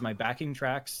use as my backing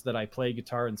tracks that I play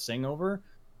guitar and sing over,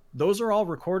 those are all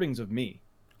recordings of me.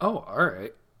 Oh, all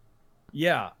right.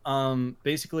 Yeah.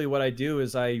 Basically what I do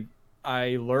is I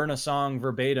learn a song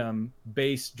verbatim,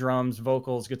 bass, drums,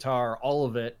 vocals, guitar, all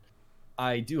of it.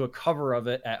 I do a cover of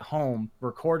it at home,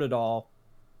 record it all,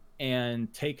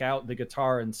 and take out the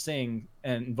guitar and sing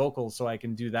and vocals so I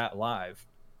can do that live.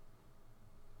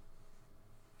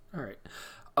 All right.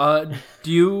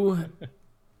 Do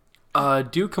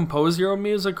you compose your own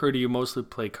music, or do you mostly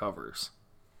play covers?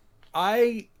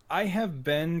 I have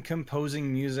been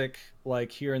composing music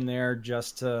like here and there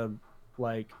just to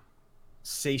like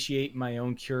satiate my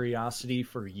own curiosity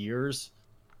for years.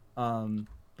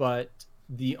 But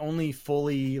the only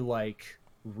fully like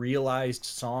realized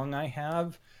song I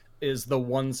have is the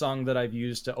one song that I've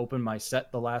used to open my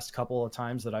set the last couple of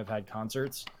times that I've had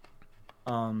concerts.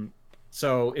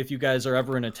 So if you guys are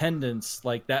ever in attendance,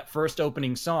 like that first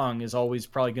opening song is always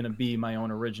probably going to be my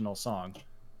own original song.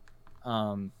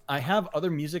 I have other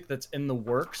music that's in the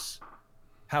works.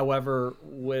 However,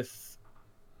 with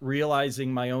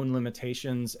realizing my own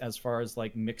limitations as far as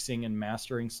like mixing and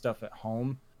mastering stuff at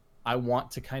home, I want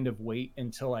to kind of wait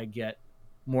until I get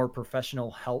more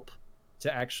professional help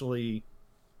to actually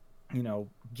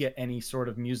get any sort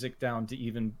of music down to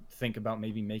even think about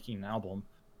maybe making an album.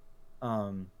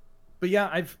 Um, but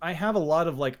yeah, I have a lot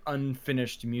of like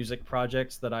unfinished music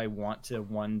projects that I want to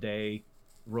one day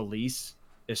release.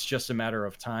 It's just a matter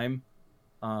of time.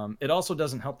 It also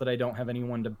doesn't help that I don't have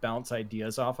anyone to bounce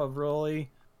ideas off of really.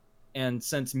 And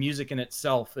since music in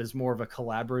itself is more of a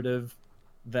collaborative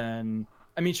than,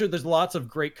 I mean, sure, there's lots of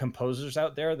great composers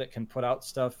out there that can put out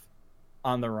stuff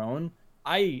on their own.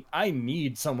 I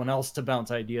need someone else to bounce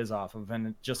ideas off of, and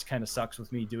it just kind of sucks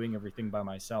with me doing everything by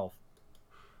myself.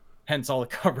 Hence all the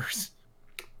covers.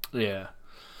 Yeah.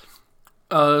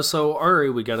 So Ari,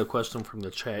 we got a question from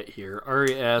the chat here.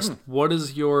 Ari asked, "What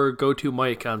is your go-to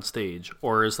mic on stage,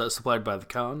 or is that supplied by the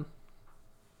con?"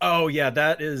 Oh yeah,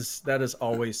 that is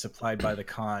always supplied by the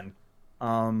con.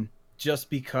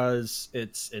 Just because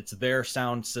it's their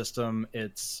sound system,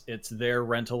 it's their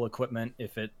rental equipment.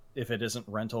 If it isn't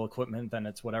rental equipment, then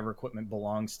it's whatever equipment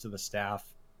belongs to the staff.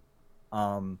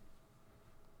 Um,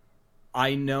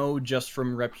 I know just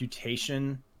from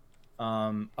reputation,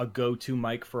 a go-to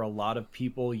mic for a lot of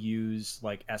people use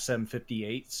like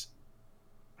SM58s.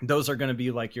 Those are going to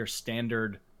be like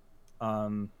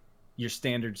um, your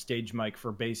standard stage mic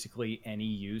for basically any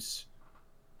use,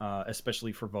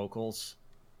 especially for vocals.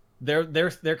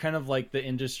 They're kind of like the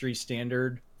industry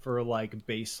standard for like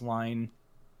baseline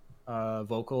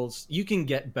vocals. You can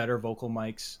get better vocal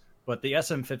mics, but the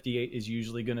SM58 is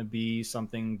usually going to be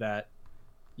something that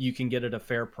you can get at a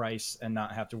fair price and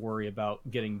not have to worry about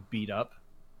getting beat up.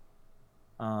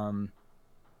 Um,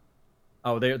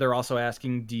 oh, they're also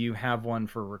asking, do you have one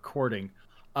for recording?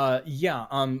 Yeah.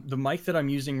 The mic that I'm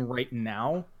using right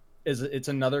now it's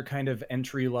another kind of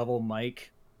entry level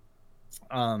mic.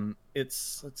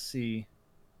 It's let's see.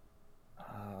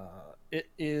 It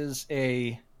is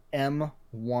a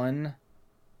M1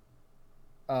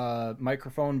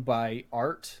 microphone by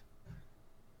Art.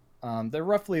 They're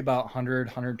roughly about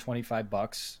 125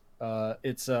 bucks. But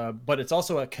it's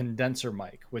also a condenser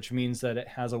mic, which means that it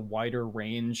has a wider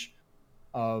range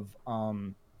of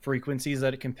frequencies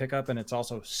that it can pick up, and it's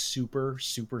also super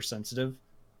super sensitive.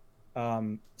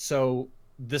 So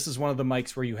this is one of the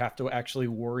mics where you have to actually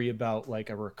worry about like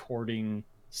a recording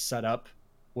setup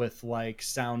with like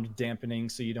sound dampening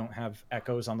so you don't have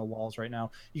echoes on the walls right now.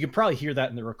 You can probably hear that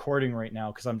in the recording right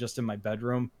now because I'm just in my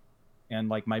bedroom and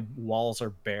like my walls are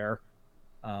bare.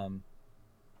 Um,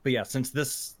 but yeah, since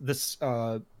this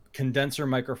condenser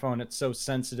microphone, it's so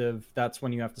sensitive, that's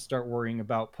when you have to start worrying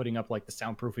about putting up like the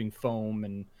soundproofing foam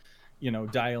and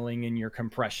dialing in your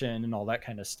compression and all that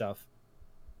kind of stuff.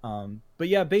 But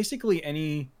yeah, basically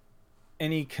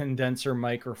any condenser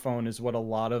microphone is what a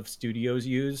lot of studios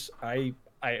use. I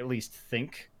at least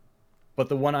think, but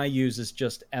the one I use is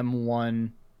just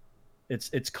M1.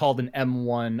 It's called an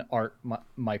M1 Art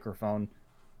microphone,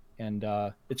 and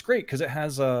it's great because it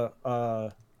has a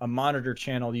monitor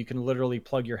channel. You can literally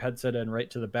plug your headset in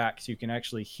right to the back, so you can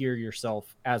actually hear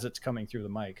yourself as it's coming through the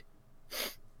mic.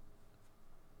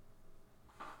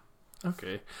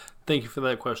 Okay. Thank you for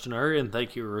that question, Ari, and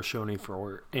thank you, Roshoni,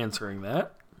 for answering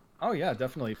that. Oh yeah,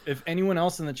 definitely. If anyone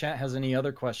else in the chat has any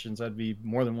other questions, I'd be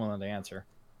more than willing to answer.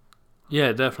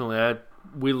 Yeah, definitely.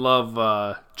 We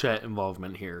love chat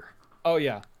involvement here. Oh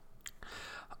yeah.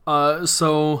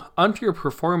 So onto your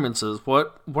performances,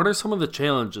 what are some of the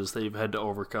challenges that you've had to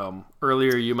overcome?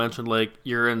 Earlier you mentioned like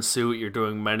you're in suit, you're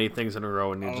doing many things in a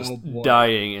row, and you're just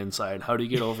dying inside. How do you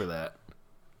get over that?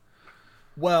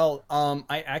 Well,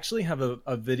 I actually have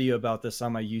a video about this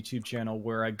on my YouTube channel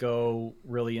where I go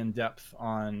really in depth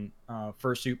on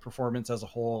fursuit performance as a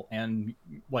whole and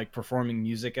like performing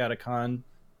music at a con.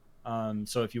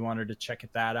 So if you wanted to check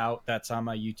that out, that's on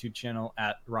my YouTube channel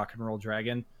at Rock and Roll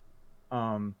Dragon.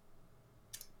 Um,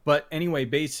 but anyway,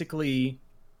 basically,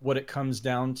 what it comes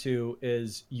down to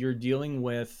is you're dealing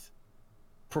with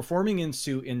performing in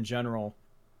suit in general.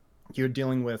 You're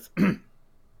dealing with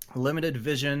limited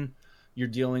vision. You're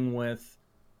dealing with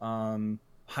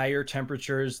higher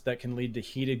temperatures that can lead to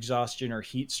heat exhaustion or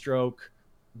heat stroke,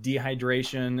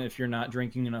 dehydration if you're not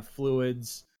drinking enough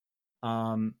fluids,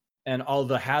 and all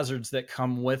the hazards that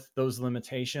come with those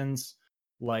limitations.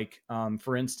 Like,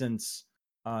 for instance,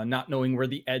 not knowing where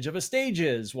the edge of a stage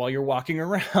is while you're walking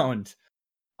around,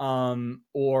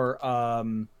 or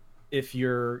if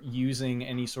you're using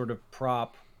any sort of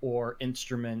prop or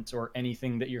instrument or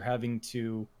anything that you're having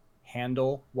to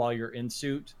handle while you're in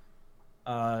suit,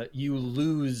 you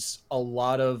lose a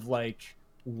lot of like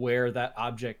where that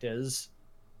object is,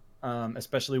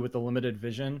 especially with the limited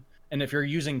vision. And if you're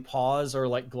using paws or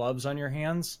like gloves on your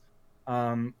hands,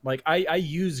 like I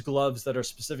use gloves that are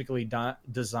specifically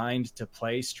designed to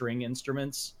play string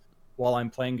instruments while I'm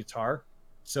playing guitar.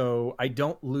 So I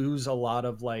don't lose a lot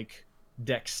of like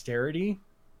dexterity,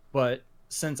 but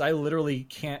since I literally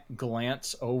can't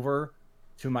glance over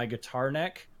to my guitar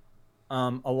neck,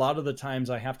 a lot of the times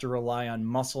I have to rely on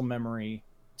muscle memory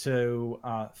to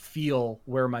feel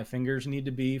where my fingers need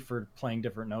to be for playing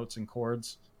different notes and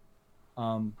chords.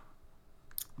 Um,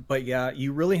 but yeah,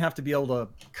 you really have to be able to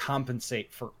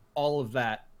compensate for all of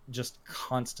that just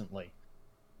constantly.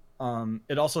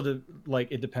 It also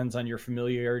like it depends on your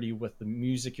familiarity with the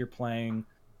music you're playing,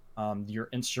 your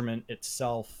instrument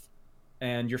itself,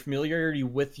 and your familiarity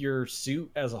with your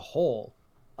suit as a whole.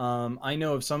 I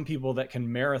know of some people that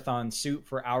can marathon suit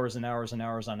for hours and hours and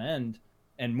hours on end,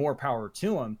 and more power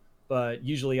to them. But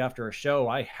usually after a show,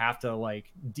 I have to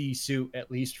like de-suit at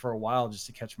least for a while just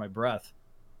to catch my breath.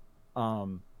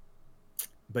 Um,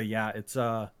 but yeah, it's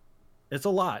a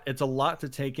lot. It's a lot to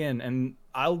take in, and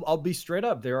I'll be straight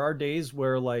up. There are days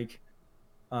where like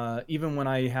even when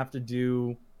I have to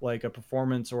do like a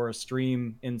performance or a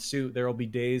stream in suit, there will be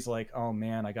days like, oh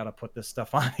man, I got to put this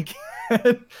stuff on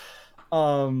again,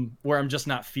 where I'm just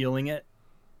not feeling it.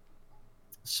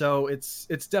 So it's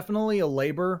definitely a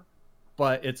labor,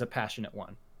 but it's a passionate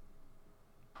one.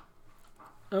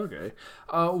 Okay.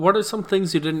 What are some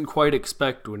things you didn't quite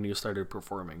expect when you started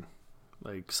performing?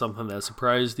 Like something that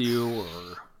surprised you,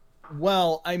 or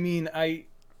Well, I mean, I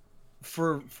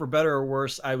for better or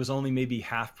worse, I was only maybe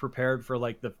half prepared for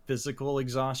like the physical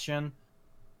exhaustion.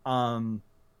 Um,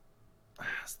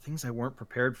 things I weren't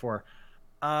prepared for.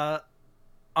 Uh,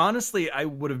 Honestly, I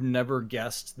would have never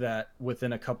guessed that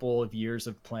within a couple of years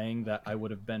of playing that I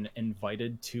would have been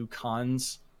invited to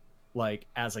cons like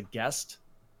as a guest,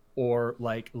 or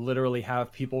like literally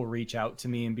have people reach out to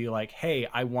me and be like, "Hey,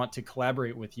 I want to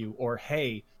collaborate with you," or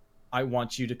 "Hey, I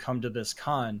want you to come to this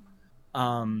con."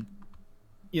 Um,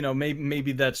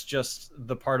 maybe that's just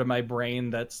the part of my brain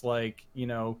that's like,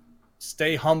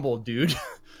 stay humble, dude.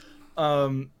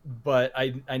 But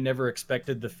I never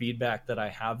expected the feedback that I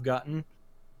have gotten.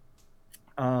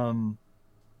 Um,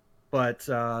 but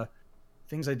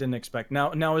things I didn't expect.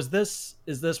 Now is this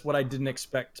what I didn't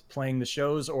expect playing the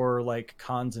shows, or like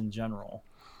cons in general?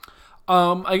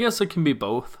 I guess it can be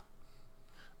both.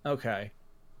 Okay.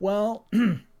 Well,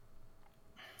 cons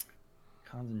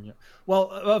in well,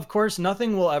 of course,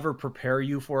 nothing will ever prepare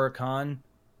you for a con,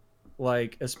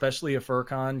 like especially a fur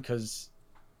con, because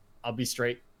I'll be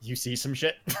straight, you see some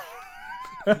shit.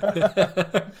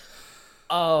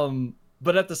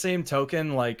 But at the same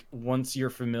token, like once you're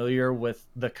familiar with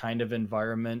the kind of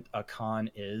environment a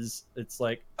con is, it's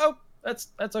like, oh,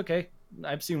 that's okay.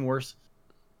 I've seen worse.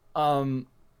 Um,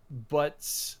 but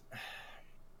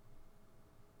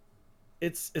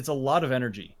it's a lot of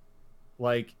energy.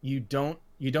 Like you don't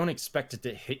expect it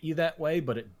to hit you that way,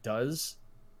 but it does.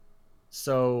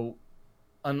 So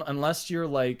unless you're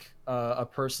like a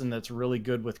person that's really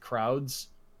good with crowds,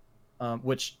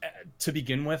 which to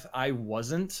begin with I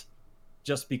wasn't,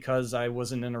 just because I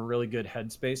wasn't in a really good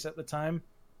headspace at the time.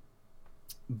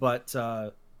 But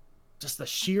just the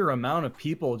sheer amount of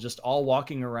people just all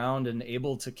walking around and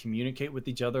able to communicate with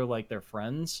each other like they're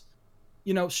friends.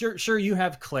 Sure, you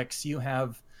have cliques, you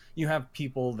have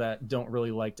people that don't really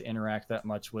like to interact that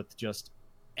much with just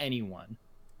anyone,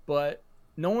 but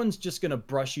no one's just gonna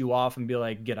brush you off and be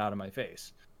like, get out of my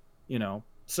face.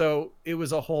 So it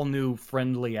was a whole new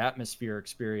friendly atmosphere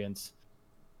experience.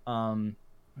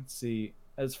 Let's see,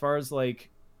 as far as like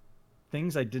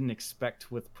things I didn't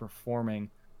expect with performing,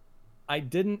 I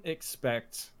didn't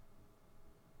expect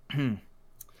I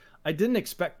didn't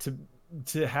expect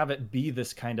to have it be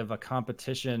this kind of a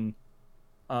competition,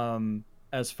 um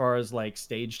as far as like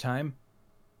stage time,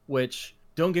 which,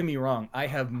 don't get me wrong, I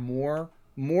have more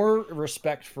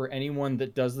respect for anyone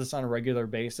that does this on a regular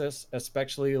basis,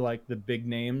 especially like the big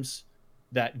names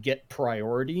that get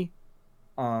priority.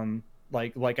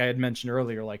 Like I had mentioned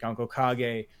earlier, like Uncle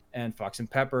Kage and Fox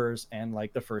and Peppers and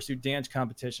like the Fursuit Dance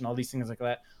competition, all these things like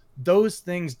that. Those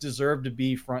things deserve to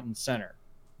be front and center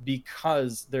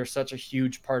because they're such a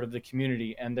huge part of the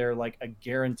community, and they're like a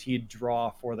guaranteed draw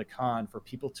for the con for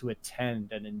people to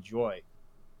attend and enjoy.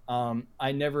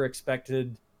 I never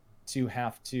expected to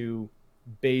have to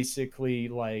basically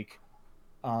like,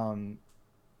 um,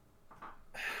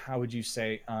 how would you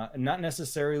say, not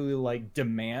necessarily like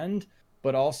demand,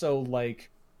 but also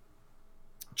like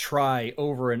try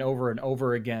over and over and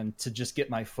over again to just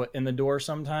get my foot in the door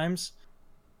sometimes.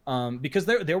 Because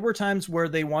there were times where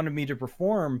they wanted me to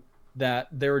perform that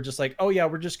they were just like, oh yeah,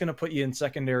 we're just going to put you in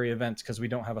secondary events because we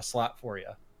don't have a slot for you.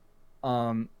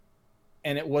 Um,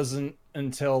 and it wasn't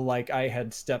until like I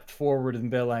had stepped forward and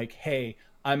been like, hey,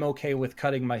 I'm okay with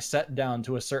cutting my set down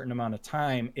to a certain amount of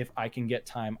time if I can get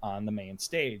time on the main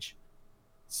stage.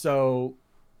 So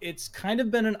it's kind of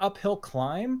been an uphill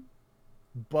climb,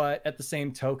 but at the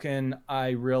same token,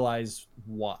 I realize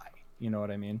why. You know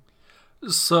what I mean?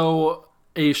 So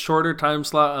a shorter time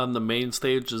slot on the main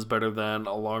stage is better than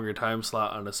a longer time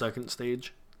slot on a second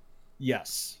stage.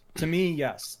 Yes. To me,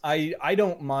 yes. I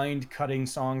don't mind cutting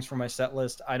songs from my set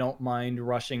list. I don't mind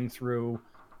rushing through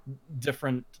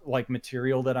different like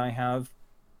material that I have,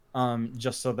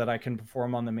 just so that I can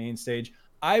perform on the main stage.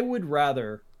 I would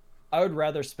rather I would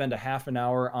rather spend a half an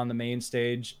hour on the main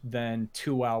stage than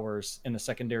 2 hours in the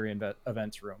secondary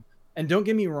events room. And don't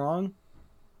get me wrong,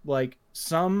 like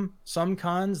some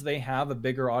cons they have a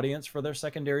bigger audience for their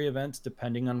secondary events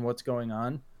depending on what's going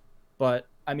on. But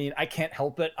I mean, I can't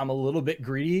help it. I'm a little bit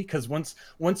greedy because once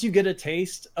you get a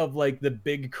taste of like the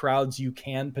big crowds you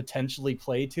can potentially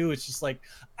play to, it's just like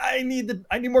I need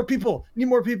more people, need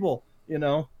more people. You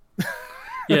know?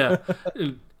 Yeah,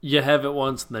 you have it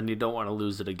once, and then you don't want to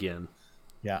lose it again.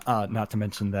 Yeah. Not to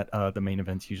mention that the main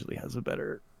event usually has a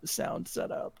better sound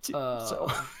setup too.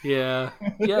 So Yeah,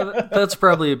 yeah, that's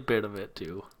probably a bit of it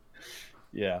too.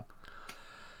 yeah.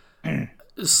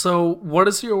 So, what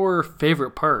is your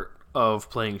favorite part of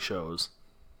playing shows?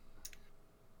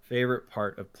 Favorite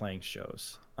part of playing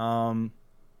shows.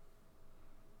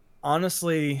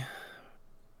 Honestly,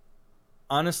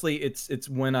 honestly, it's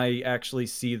when I actually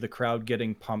see the crowd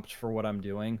getting pumped for what I'm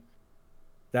doing.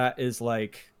 That is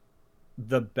like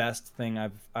the best thing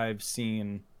I've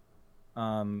seen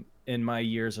in my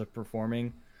years of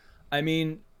performing. I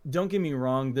mean, don't get me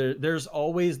wrong. There's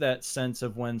always that sense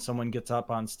of when someone gets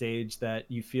up on stage that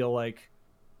you feel like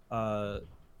uh,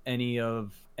 any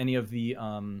of the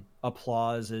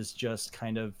applause is just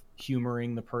kind of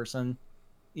humoring the person.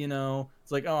 You know,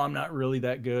 it's like, oh, I'm not really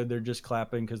that good. They're just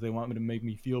clapping because they want me to make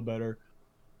me feel better.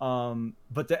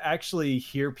 But to actually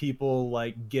hear people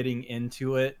like getting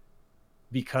into it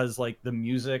because like the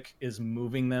music is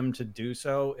moving them to do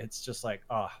so, it's just like,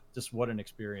 just what an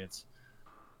experience.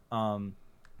 Um,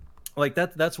 like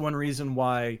that's one reason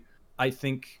why I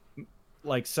think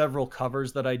like several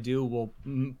covers that I do will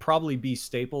probably be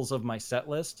staples of my set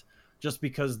list just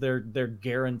because they're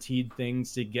guaranteed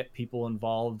things to get people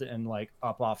involved and like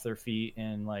up off their feet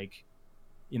and like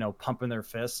pumping their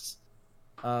fists.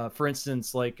 For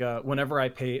instance, like whenever I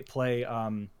play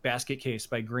Basket Case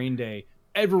by Green Day,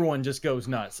 everyone just goes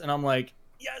nuts and I'm like,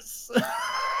 yes.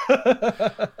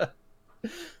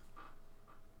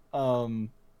 um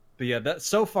but yeah, that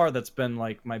so far that's been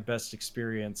like my best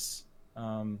experience.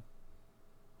 Oh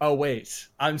wait,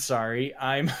 I'm sorry.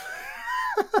 I'm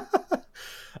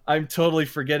totally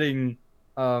forgetting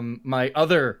my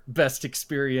other best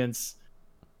experience.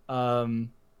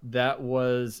 That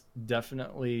was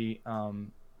definitely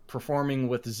performing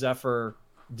with Zephyr,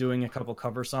 doing a couple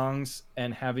cover songs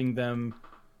and having them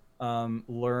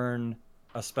learn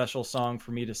a special song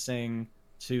for me to sing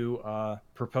to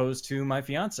propose to my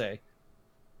fiance.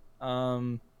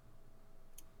 Um,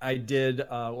 I did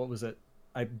what was it?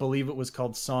 I believe it was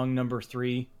called Song Number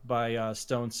Three by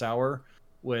Stone Sour,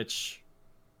 which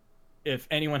if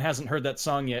anyone hasn't heard that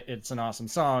song yet, it's an awesome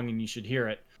song and you should hear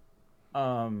it.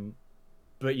 Um,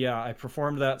 but yeah, I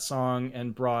performed that song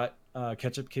and brought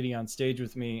Ketchup Kitty on stage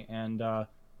with me, and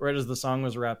right as the song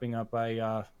was wrapping up,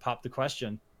 I popped the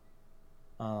question,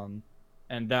 um,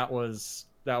 and that was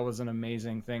an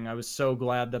amazing thing. I was so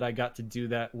glad that I got to do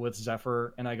that with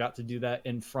Zephyr, and I got to do that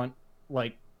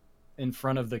like in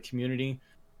front of the community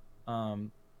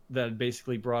um, that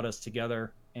basically brought us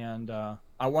together. And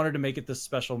I wanted to make it this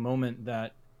special moment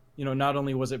that, not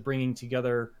only was it bringing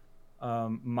together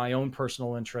my own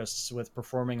personal interests with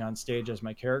performing on stage as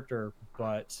my character,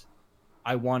 but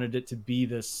I wanted it to be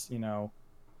this,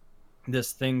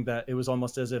 this thing that it was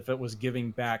almost as if it was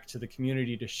giving back to the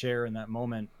community to share in that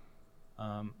moment,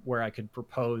 where I could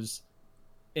propose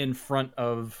in front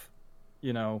of,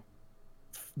 you know,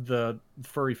 the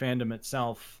furry fandom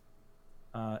itself,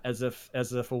 as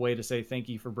if a way to say thank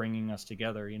you for bringing us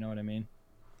together. You know what I mean?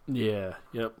 Yeah,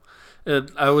 yep.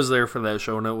 I was there for that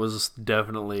show, and it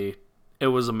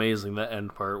was amazing that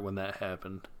end part when that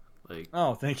happened. Like,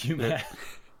 Oh, thank you, man.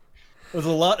 It was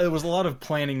a lot. It was a lot of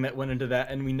planning that went into that,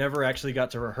 and we never actually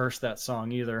got to rehearse that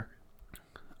song either.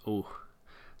 oh,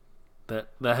 that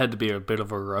had to be a bit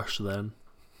of a rush then.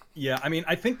 Yeah, I mean,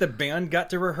 I think the band got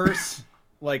to rehearse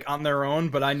like on their own,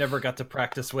 but I never got to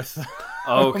practice with them.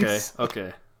 Oh, okay,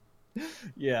 okay.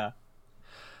 Yeah.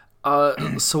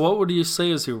 So what would you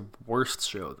say is your worst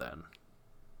show then?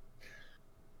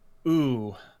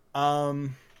 Ooh.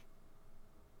 Um.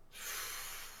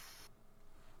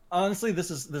 Honestly, this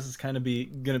is kind of be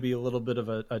gonna be a little bit of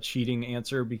a cheating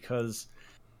answer because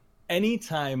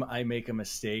anytime I make a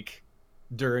mistake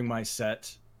during my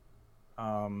set,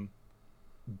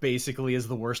 basically is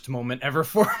the worst moment ever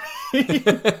for me.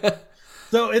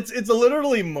 So it's a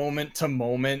literally moment to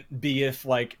moment, be if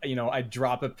like, I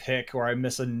drop a pick or I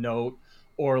miss a note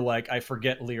or like I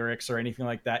forget lyrics or anything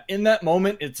like that. In that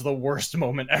moment, it's the worst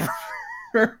moment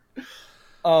ever.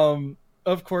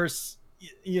 Of course,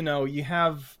 you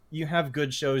have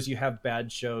good shows, you have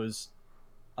bad shows.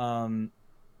 Um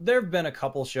there have been a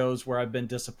couple shows where I've been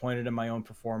disappointed in my own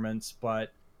performance,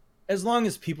 but as long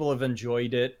as people have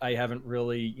enjoyed it, I haven't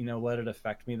really, let it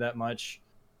affect me that much.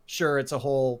 Sure, it's a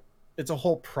whole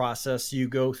process you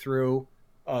go through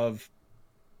of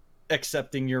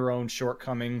accepting your own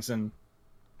shortcomings and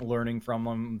learning from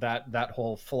them, that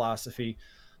whole philosophy.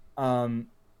 Um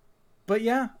but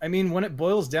yeah, I mean, when it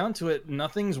boils down to it,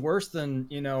 nothing's worse than,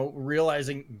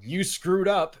 realizing you screwed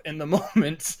up in the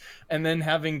moment and then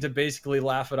having to basically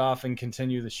laugh it off and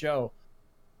continue the show.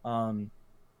 Um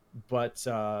but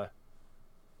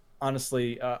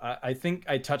honestly, I think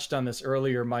I touched on this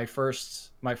earlier. My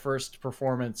first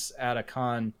performance at a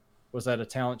con was at a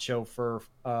talent show for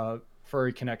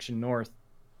Furry Connection North,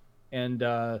 and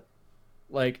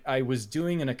like I was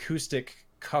doing an acoustic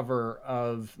cover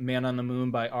of "Man on the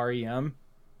Moon" by REM,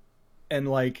 and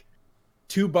like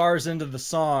 2 bars into the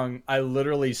song, I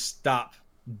literally stop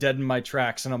dead in my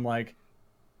tracks, and I'm like,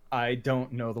 I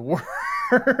don't know the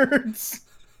words.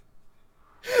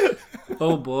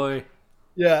 Oh boy.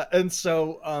 Yeah, and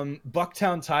so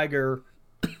Bucktown Tiger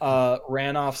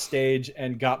ran off stage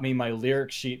and got me my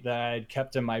lyric sheet that I had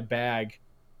kept in my bag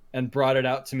and brought it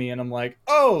out to me, and I'm like,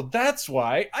 oh, that's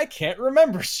why I can't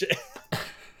remember shit.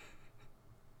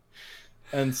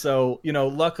 And so,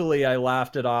 luckily I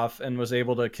laughed it off and was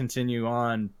able to continue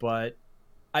on, but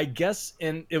I guess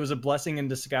it was a blessing in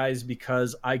disguise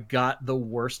because I got the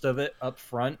worst of it up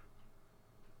front.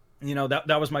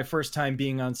 That was my first time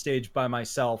being on stage by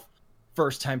myself,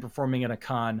 first time performing at a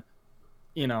con,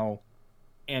 you know,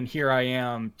 and here I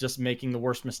am just making the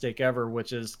worst mistake ever,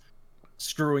 which is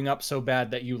screwing up so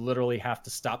bad that you literally have to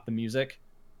stop the music.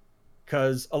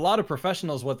 Because a lot of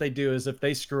professionals, what they do is if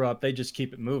they screw up, they just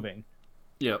keep it moving.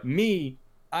 Yep. Me,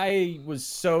 I was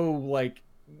so like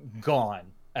gone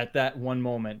at that one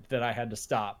moment that I had to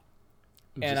stop.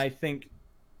 And Just I think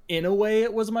in a way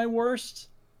it was my worst,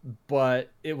 but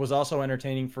it was also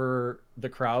entertaining for the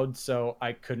crowd, so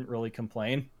I couldn't really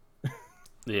complain.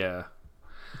 yeah.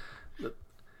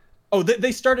 Oh,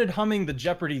 they started humming the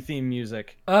Jeopardy theme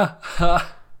music. Oh,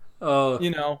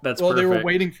 that's Well, they were perfect.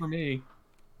 waiting for me.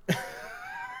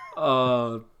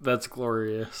 Oh, that's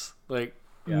glorious. Like,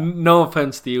 Yeah. no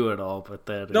offense to you at all, but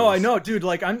that No, I is. know, dude.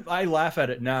 Like I laugh at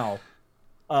it now.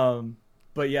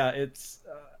 But yeah, it's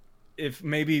if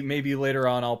maybe later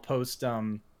on I'll post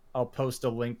a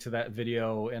link to that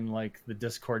video in like the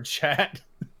Discord chat.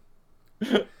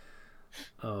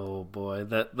 Oh boy,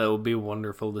 that would be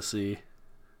wonderful to see.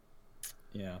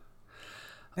 Yeah,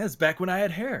 that's back when I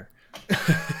had hair.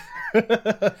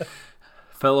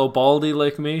 Fellow baldy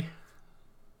like me.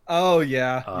 Oh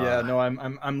yeah, yeah. Uh, No,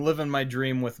 I'm living my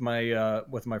dream with my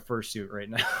fursuit right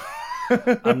now.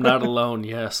 I'm not alone.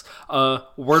 Yes.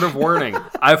 Word of warning.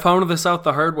 I found this out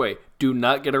the hard way. Do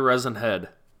not get a resin head.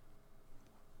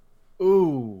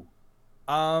 Ooh.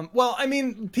 Well, I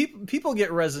mean, people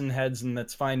get resin heads, and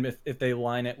that's fine if they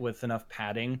line it with enough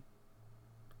padding.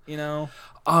 You know.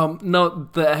 No,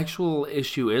 the actual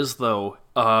issue is though,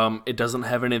 it doesn't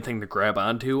have anything to grab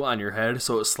onto on your head,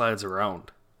 so it slides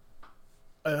around.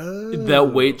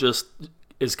 That weight Oh. just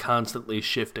is constantly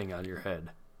shifting on your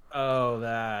head. Oh,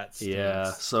 that Yeah,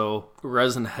 stinks. so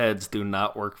resin heads do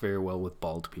not work very well with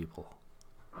bald people.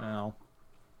 Well,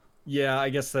 yeah, I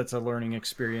guess that's a learning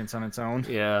experience on its own.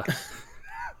 Yeah.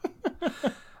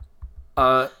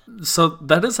 Uh, so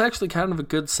that is actually kind of a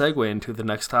good segue into the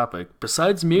next topic.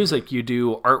 Besides music, you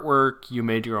do artwork, you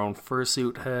made your own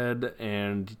fursuit head,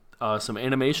 and some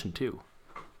animation too.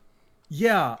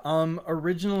 Yeah,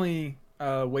 originally,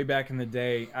 way back in the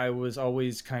day, I was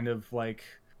always kind of like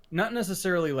not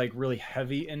necessarily like really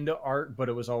heavy into art, but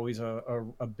it was always a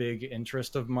big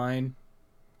interest of mine.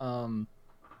 Um,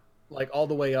 like all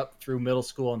the way up through middle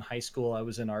school and high school, I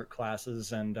was in art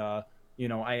classes, and I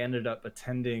ended up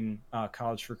attending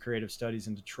College for Creative Studies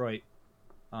in Detroit.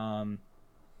 Um,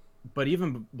 but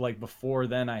even like before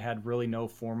then, I had really no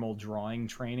formal drawing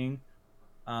training.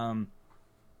 Um,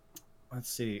 let's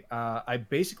see. I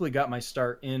basically got my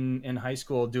start in high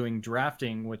school doing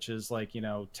drafting, which is like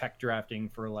tech drafting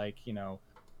for like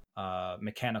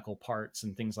mechanical parts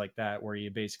and things like that, where you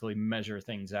basically measure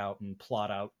things out and plot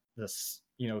out this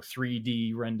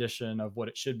 3D rendition of what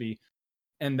it should be.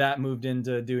 And that moved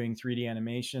into doing 3D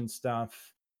animation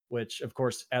stuff. which of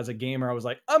course, as a gamer, I was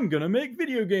like, I'm gonna make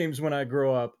video games when I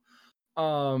grow up.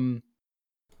 Um,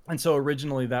 and so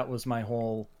originally that was my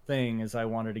whole thing, is I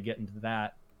wanted to get into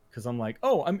that because I'm like,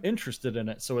 oh, I'm interested in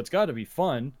it, so it's got to be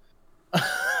fun.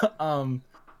 um,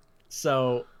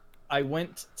 so I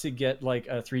went to get like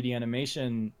a 3D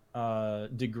animation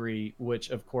degree, which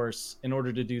of course, in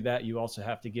order to do that, you also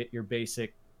have to get your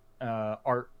basic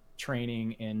art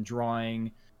training in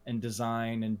drawing and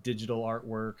design and digital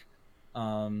artwork.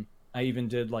 I even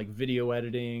did like video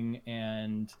editing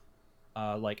and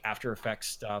like After Effects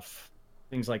stuff,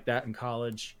 things like that in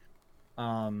college.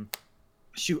 Um,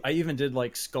 Shoot, I even did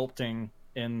like sculpting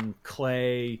in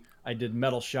clay. I did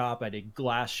metal shop. I did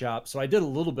glass shop. So I did a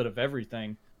little bit of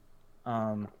everything.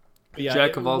 Um, but yeah,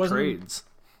 Jack it of all wasn't trades.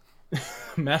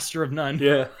 master of none.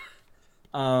 Yeah.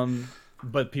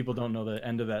 But people don't know the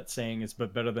end of that saying is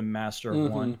but better than master of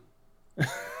Mm-hmm. one.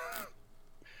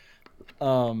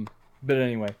 But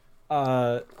anyway,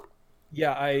 uh,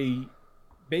 yeah, I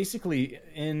basically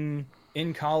in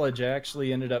college I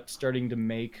actually ended up starting to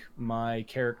make my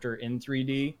character in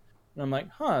 3D, and I'm like,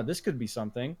 huh, this could be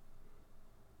something.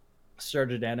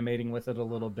 Started animating with it a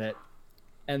little bit,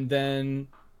 and then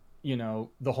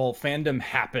the whole fandom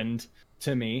happened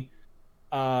to me,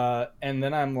 and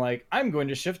then I'm like, I'm going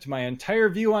to shift my entire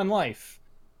view on life.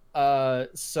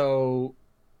 So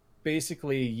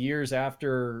basically, years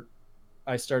after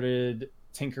I started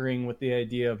tinkering with the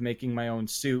idea of making my own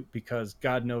suit, because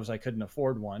God knows I couldn't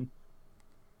afford one.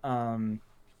 Um,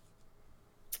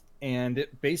 and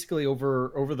it basically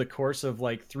over the course of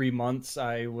like 3 months,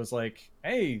 I was like,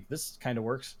 hey, this kind of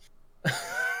works.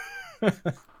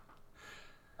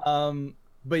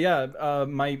 But yeah,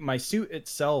 my suit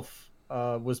itself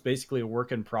was basically a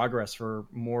work in progress for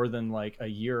more than like a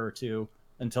year or two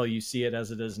until you see it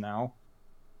as it is now.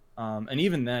 And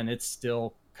even then, it's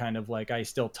still kind of like I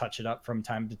still touch it up from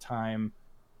time to time.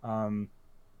 Um,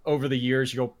 Over the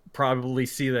years, you'll probably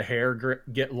see the hair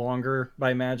get longer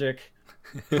by magic.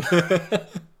 Can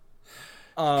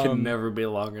um, never be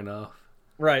long enough.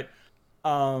 right.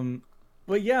 Um,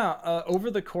 but yeah, over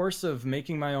the course of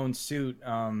making my own suit,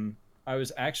 I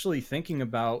was actually thinking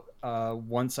about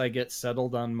once I get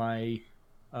settled on my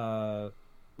uh,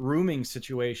 rooming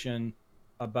situation,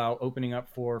 about opening up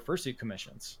for fursuit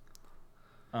commissions.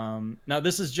 Now,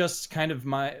 this is just kind of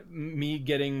me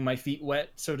getting my feet wet,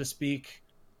 so to speak.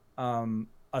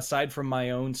 Aside from my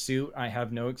own suit, I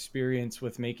have no experience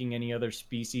with making any other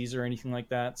species or anything like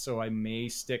that, so I may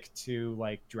stick to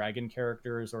like dragon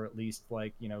characters, or at least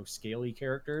like scaly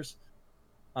characters.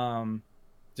 Um,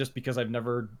 just because I've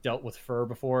never dealt with fur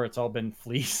before, it's all been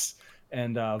fleece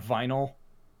and vinyl.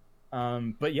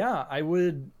 But yeah, I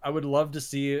would love to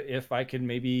see if I could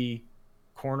maybe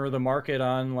corner the market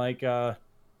on like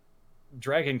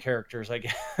dragon characters, I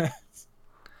guess.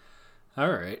 All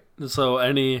right. So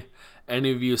any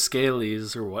of you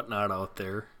scalies or whatnot out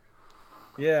there?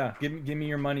 Yeah, give me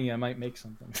your money. I might make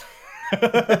something.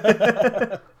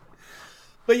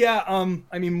 But yeah,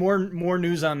 I mean, more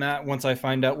news on that once I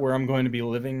find out where I'm going to be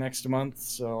living next month.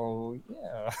 So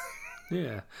yeah,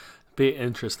 Yeah. Be an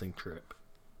interesting trip.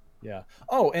 yeah.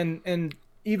 Oh, and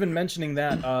even mentioning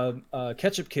that,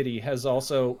 Ketchup Kitty has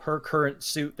also her current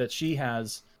suit that she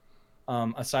has.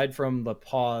 Aside from the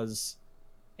paws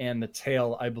and the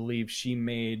tail, I believe she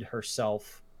made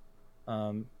herself.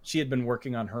 She had been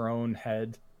working on her own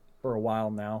head for a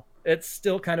while now. It's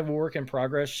still kind of a work in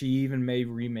progress. She even may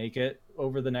remake it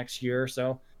over the next year or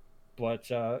so.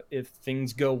 But if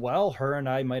things go well, her and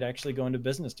I might actually go into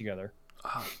business together.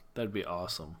 Oh, that'd be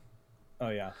awesome. Oh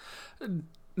yeah.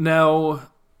 Now,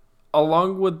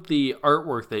 along with the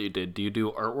artwork that you did, do you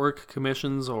do artwork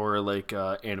commissions or like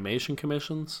animation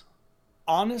commissions?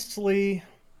 Honestly,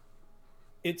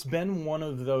 it's been one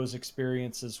of those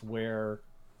experiences where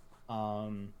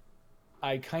um,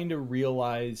 I kind of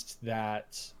realized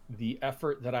that the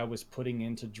effort that I was putting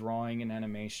into drawing and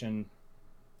animation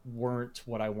weren't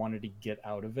what I wanted to get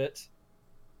out of it.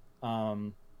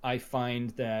 I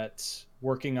find that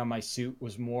working on my suit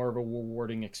was more of a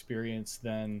rewarding experience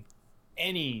than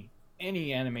any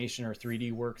any animation or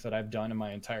 3D work that I've done in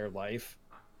my entire life.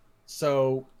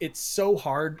 So it's so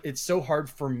hard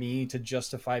for me to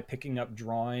justify picking up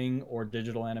drawing or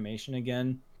digital animation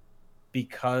again,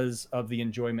 because of the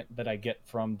enjoyment that I get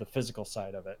from the physical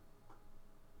side of it.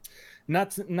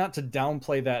 Not to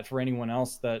downplay that for anyone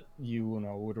else that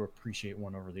would appreciate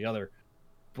one over the other,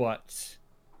 but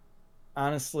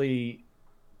honestly,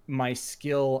 my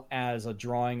skill as a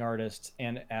drawing artist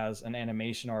and as an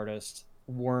animation artist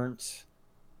weren't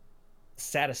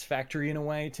satisfactory in a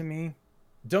way to me.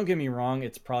 Don't get me wrong,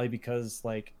 it's probably because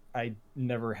like I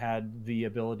never had the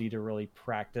ability to really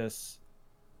practice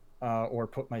or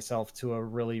put myself to a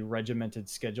really regimented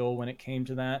schedule when it came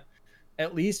to that.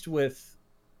 At least with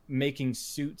making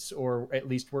suits or at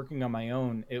least working on my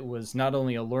own, it was not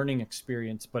only a learning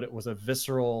experience, but it was a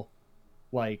visceral,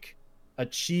 like,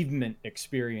 achievement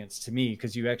experience to me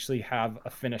because you actually have a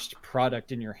finished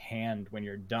product in your hand when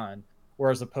you're done.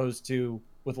 Whereas opposed to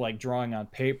with like drawing on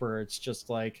paper, it's just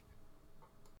like,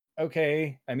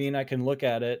 okay, I mean, I can look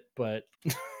at it, but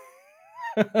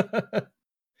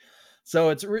so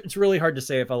it's really hard to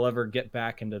say if I'll ever get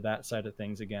back into that side of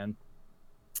things again.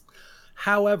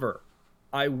 However,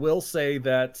 I will say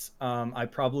that I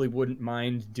probably wouldn't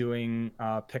mind doing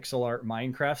pixel art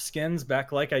Minecraft skins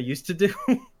back like I used to do,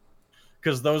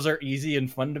 because those are easy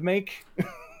and fun to make.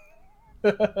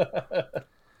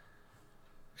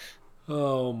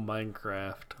 Oh,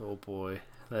 Minecraft. Oh boy,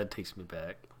 that takes me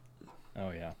back.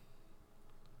 Oh yeah.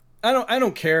 I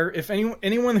don't care if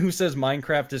anyone who says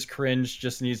Minecraft is cringe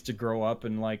just needs to grow up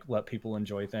and like let people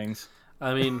enjoy things.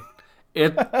 I mean,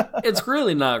 it's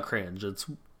really not cringe. It's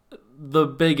the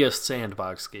biggest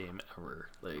sandbox game ever.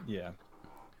 Like, Yeah.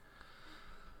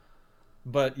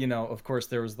 But, of course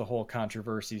there was the whole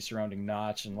controversy surrounding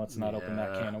Notch, and let's not open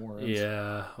that yeah, can of worms.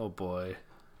 yeah. Oh boy,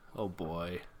 oh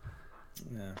boy.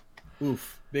 Yeah.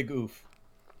 Oof. Big oof.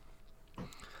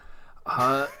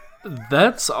 Uh,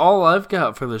 that's all I've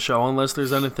got for the show. Unless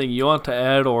there's anything you want to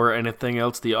add or anything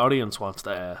else the audience wants to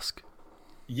ask.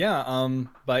 Yeah,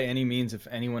 by any means, if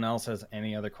anyone else has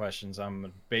any other questions,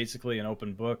 I'm basically an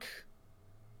open book.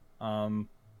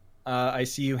 I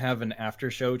see you have an after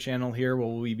show channel here.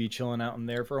 Will we be chilling out in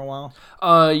there for a while?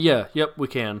 Yeah, yep, we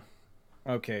can.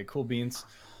 Okay, cool beans.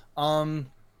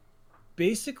 Um,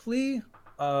 Basically,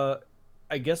 uh,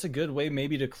 I guess a good way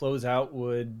maybe to close out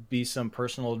would be some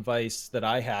personal advice that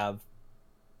I have,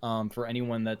 for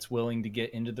anyone that's willing to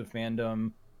get into the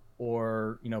fandom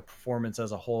or, performance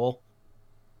as a whole.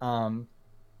 Um,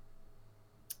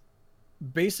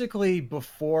 Basically,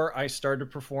 before I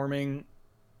started performing,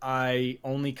 I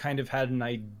only kind of had an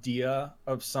idea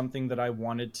of something that I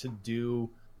wanted to do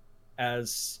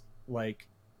as, like,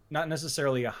 not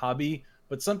necessarily a hobby,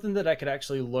 but something that I could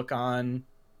actually look on,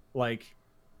 like,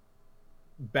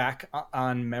 back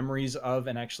on memories of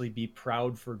and actually be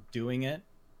proud for doing it.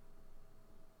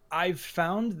 I've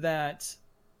found that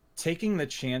taking the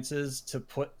chances to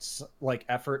put like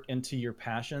effort into your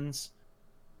passions,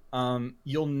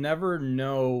 you'll never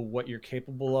know what you're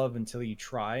capable of until you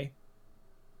try.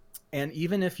 And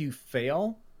even if you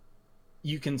fail,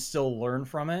 you can still learn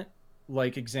from it.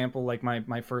 Like example, like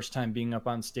my first time being up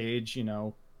on stage,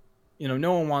 no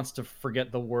one wants to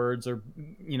forget the words or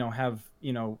have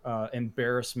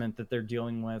embarrassment that they're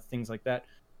dealing with, things like that.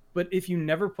 But if you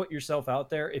never put yourself out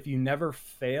there, if you never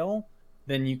fail,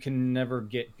 then you can never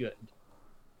get good.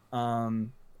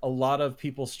 A lot of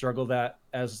people struggle that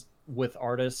as with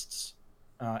artists,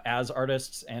 as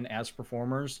artists and as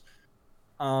performers.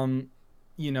 um,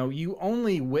 you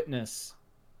only witness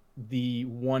the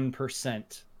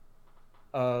 1%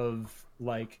 of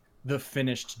like the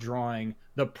finished drawing,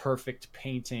 the perfect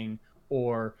painting,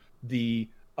 or the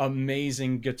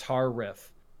amazing guitar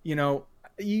riff. You know,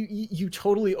 you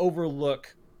totally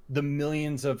overlook the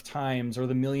millions of times or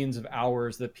the millions of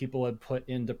hours that people have put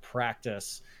into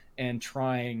practice and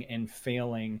trying and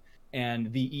failing,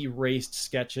 and the erased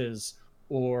sketches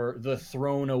or the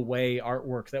thrown away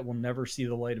artwork that will never see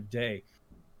the light of day.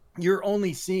 You're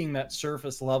only seeing that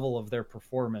surface level of their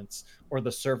performance or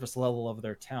the surface level of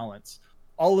their talents.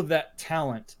 All of that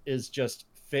talent is just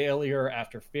failure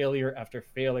after failure after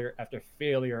failure after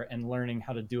failure and learning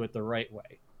how to do it the right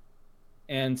way.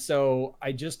 And so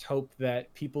I just hope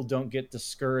that people don't get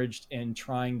discouraged in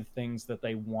trying the things that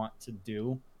they want to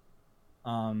do.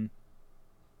 Um,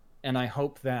 and I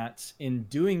hope that in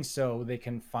doing so, they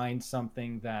can find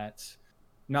something that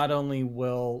not only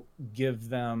will give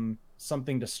them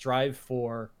something to strive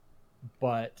for,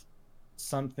 but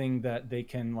something that they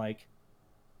can, like,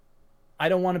 I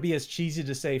don't want to be as cheesy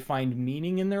to say find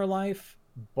meaning in their life,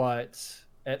 but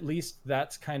at least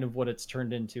that's kind of what it's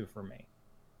turned into for me.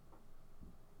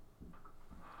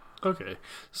 Okay,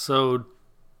 so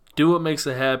do what makes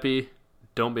you happy.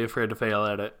 Don't be afraid to fail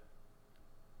at it.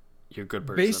 You're a good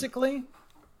person. Basically,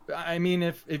 I mean,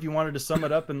 if you wanted to sum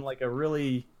it up in like a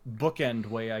really bookend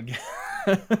way, I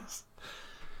guess.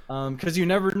 Because you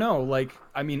never know. Like,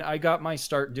 I mean, I got my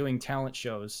start doing talent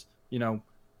shows.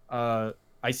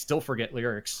 I still forget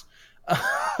lyrics.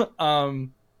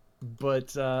 um,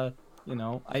 but I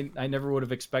never would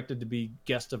have expected to be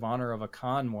guest of honor of a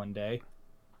con one day.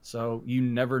 So you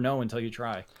never know until you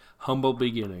try. Humble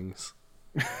beginnings.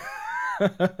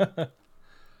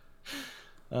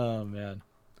 Oh man.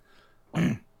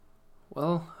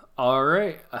 Well, all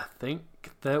right. I think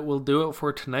that will do it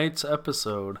for tonight's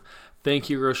episode. Thank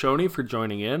you, Roshoni, for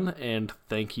joining in, and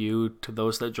thank you to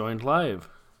those that joined live.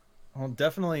 Well,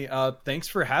 definitely. Thanks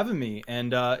for having me.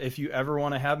 And if you ever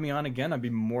want to have me on again, I'd be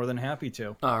more than happy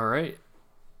to. All right.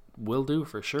 Will do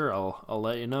for sure. I'll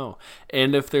let you know.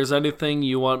 And if there's anything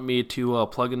you want me to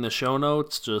plug in the show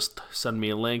notes, just send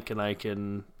me a link and I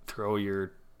can throw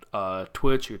your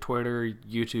Twitch, your Twitter,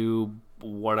 YouTube,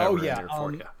 whatever in there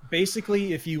for you.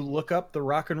 Basically, if you look up the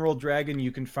Rock and Roll Dragon,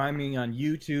 you can find me on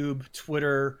YouTube,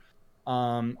 Twitter.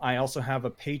 I also have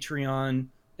a Patreon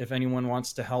if anyone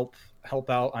wants to help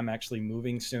out. I'm actually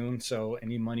moving soon, so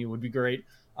any money would be great.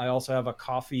 I also have a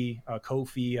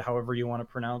Ko-fi, however you want to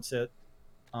pronounce it.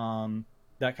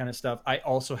 That kind of stuff. I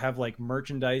also have like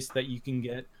merchandise that you can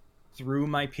get through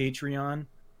my Patreon.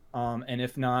 And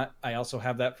if not, I also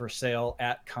have that for sale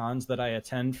at cons that I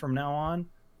attend from now on.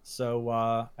 So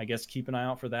I guess keep an eye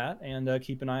out for that, and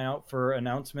keep an eye out for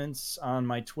announcements on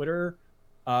my Twitter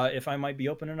if I might be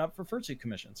opening up for fursuit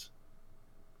commissions.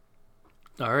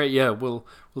 All right, yeah, we'll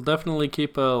definitely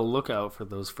keep a lookout for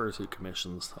those fursuit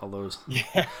commissions. All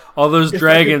those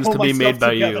dragons to be made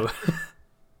by you.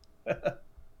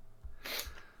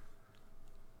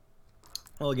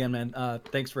 Well, again, man,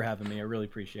 thanks for having me. I really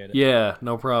appreciate it. Yeah,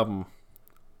 no problem.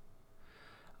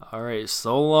 All right,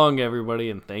 so long, everybody,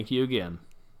 and thank you again.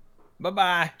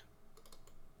 Bye-bye.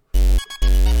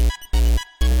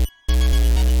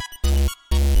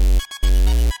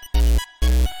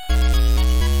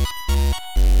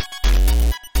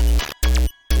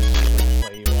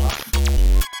 Play you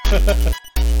off.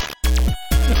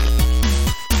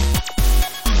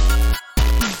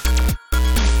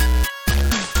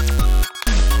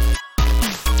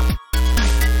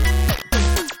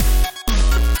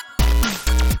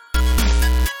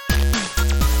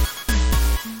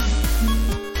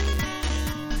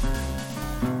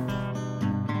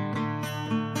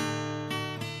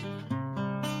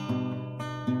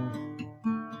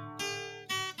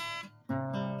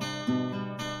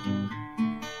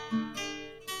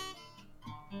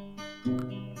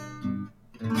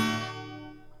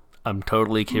 I'm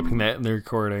totally keeping that in the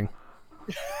recording.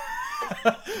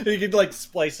 You could like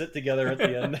splice it together at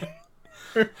the end.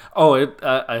 Oh,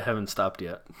 I haven't stopped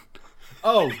yet.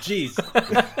 Oh, jeez.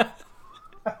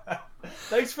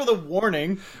 Thanks for the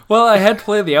warning. Well, I had to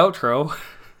play the outro.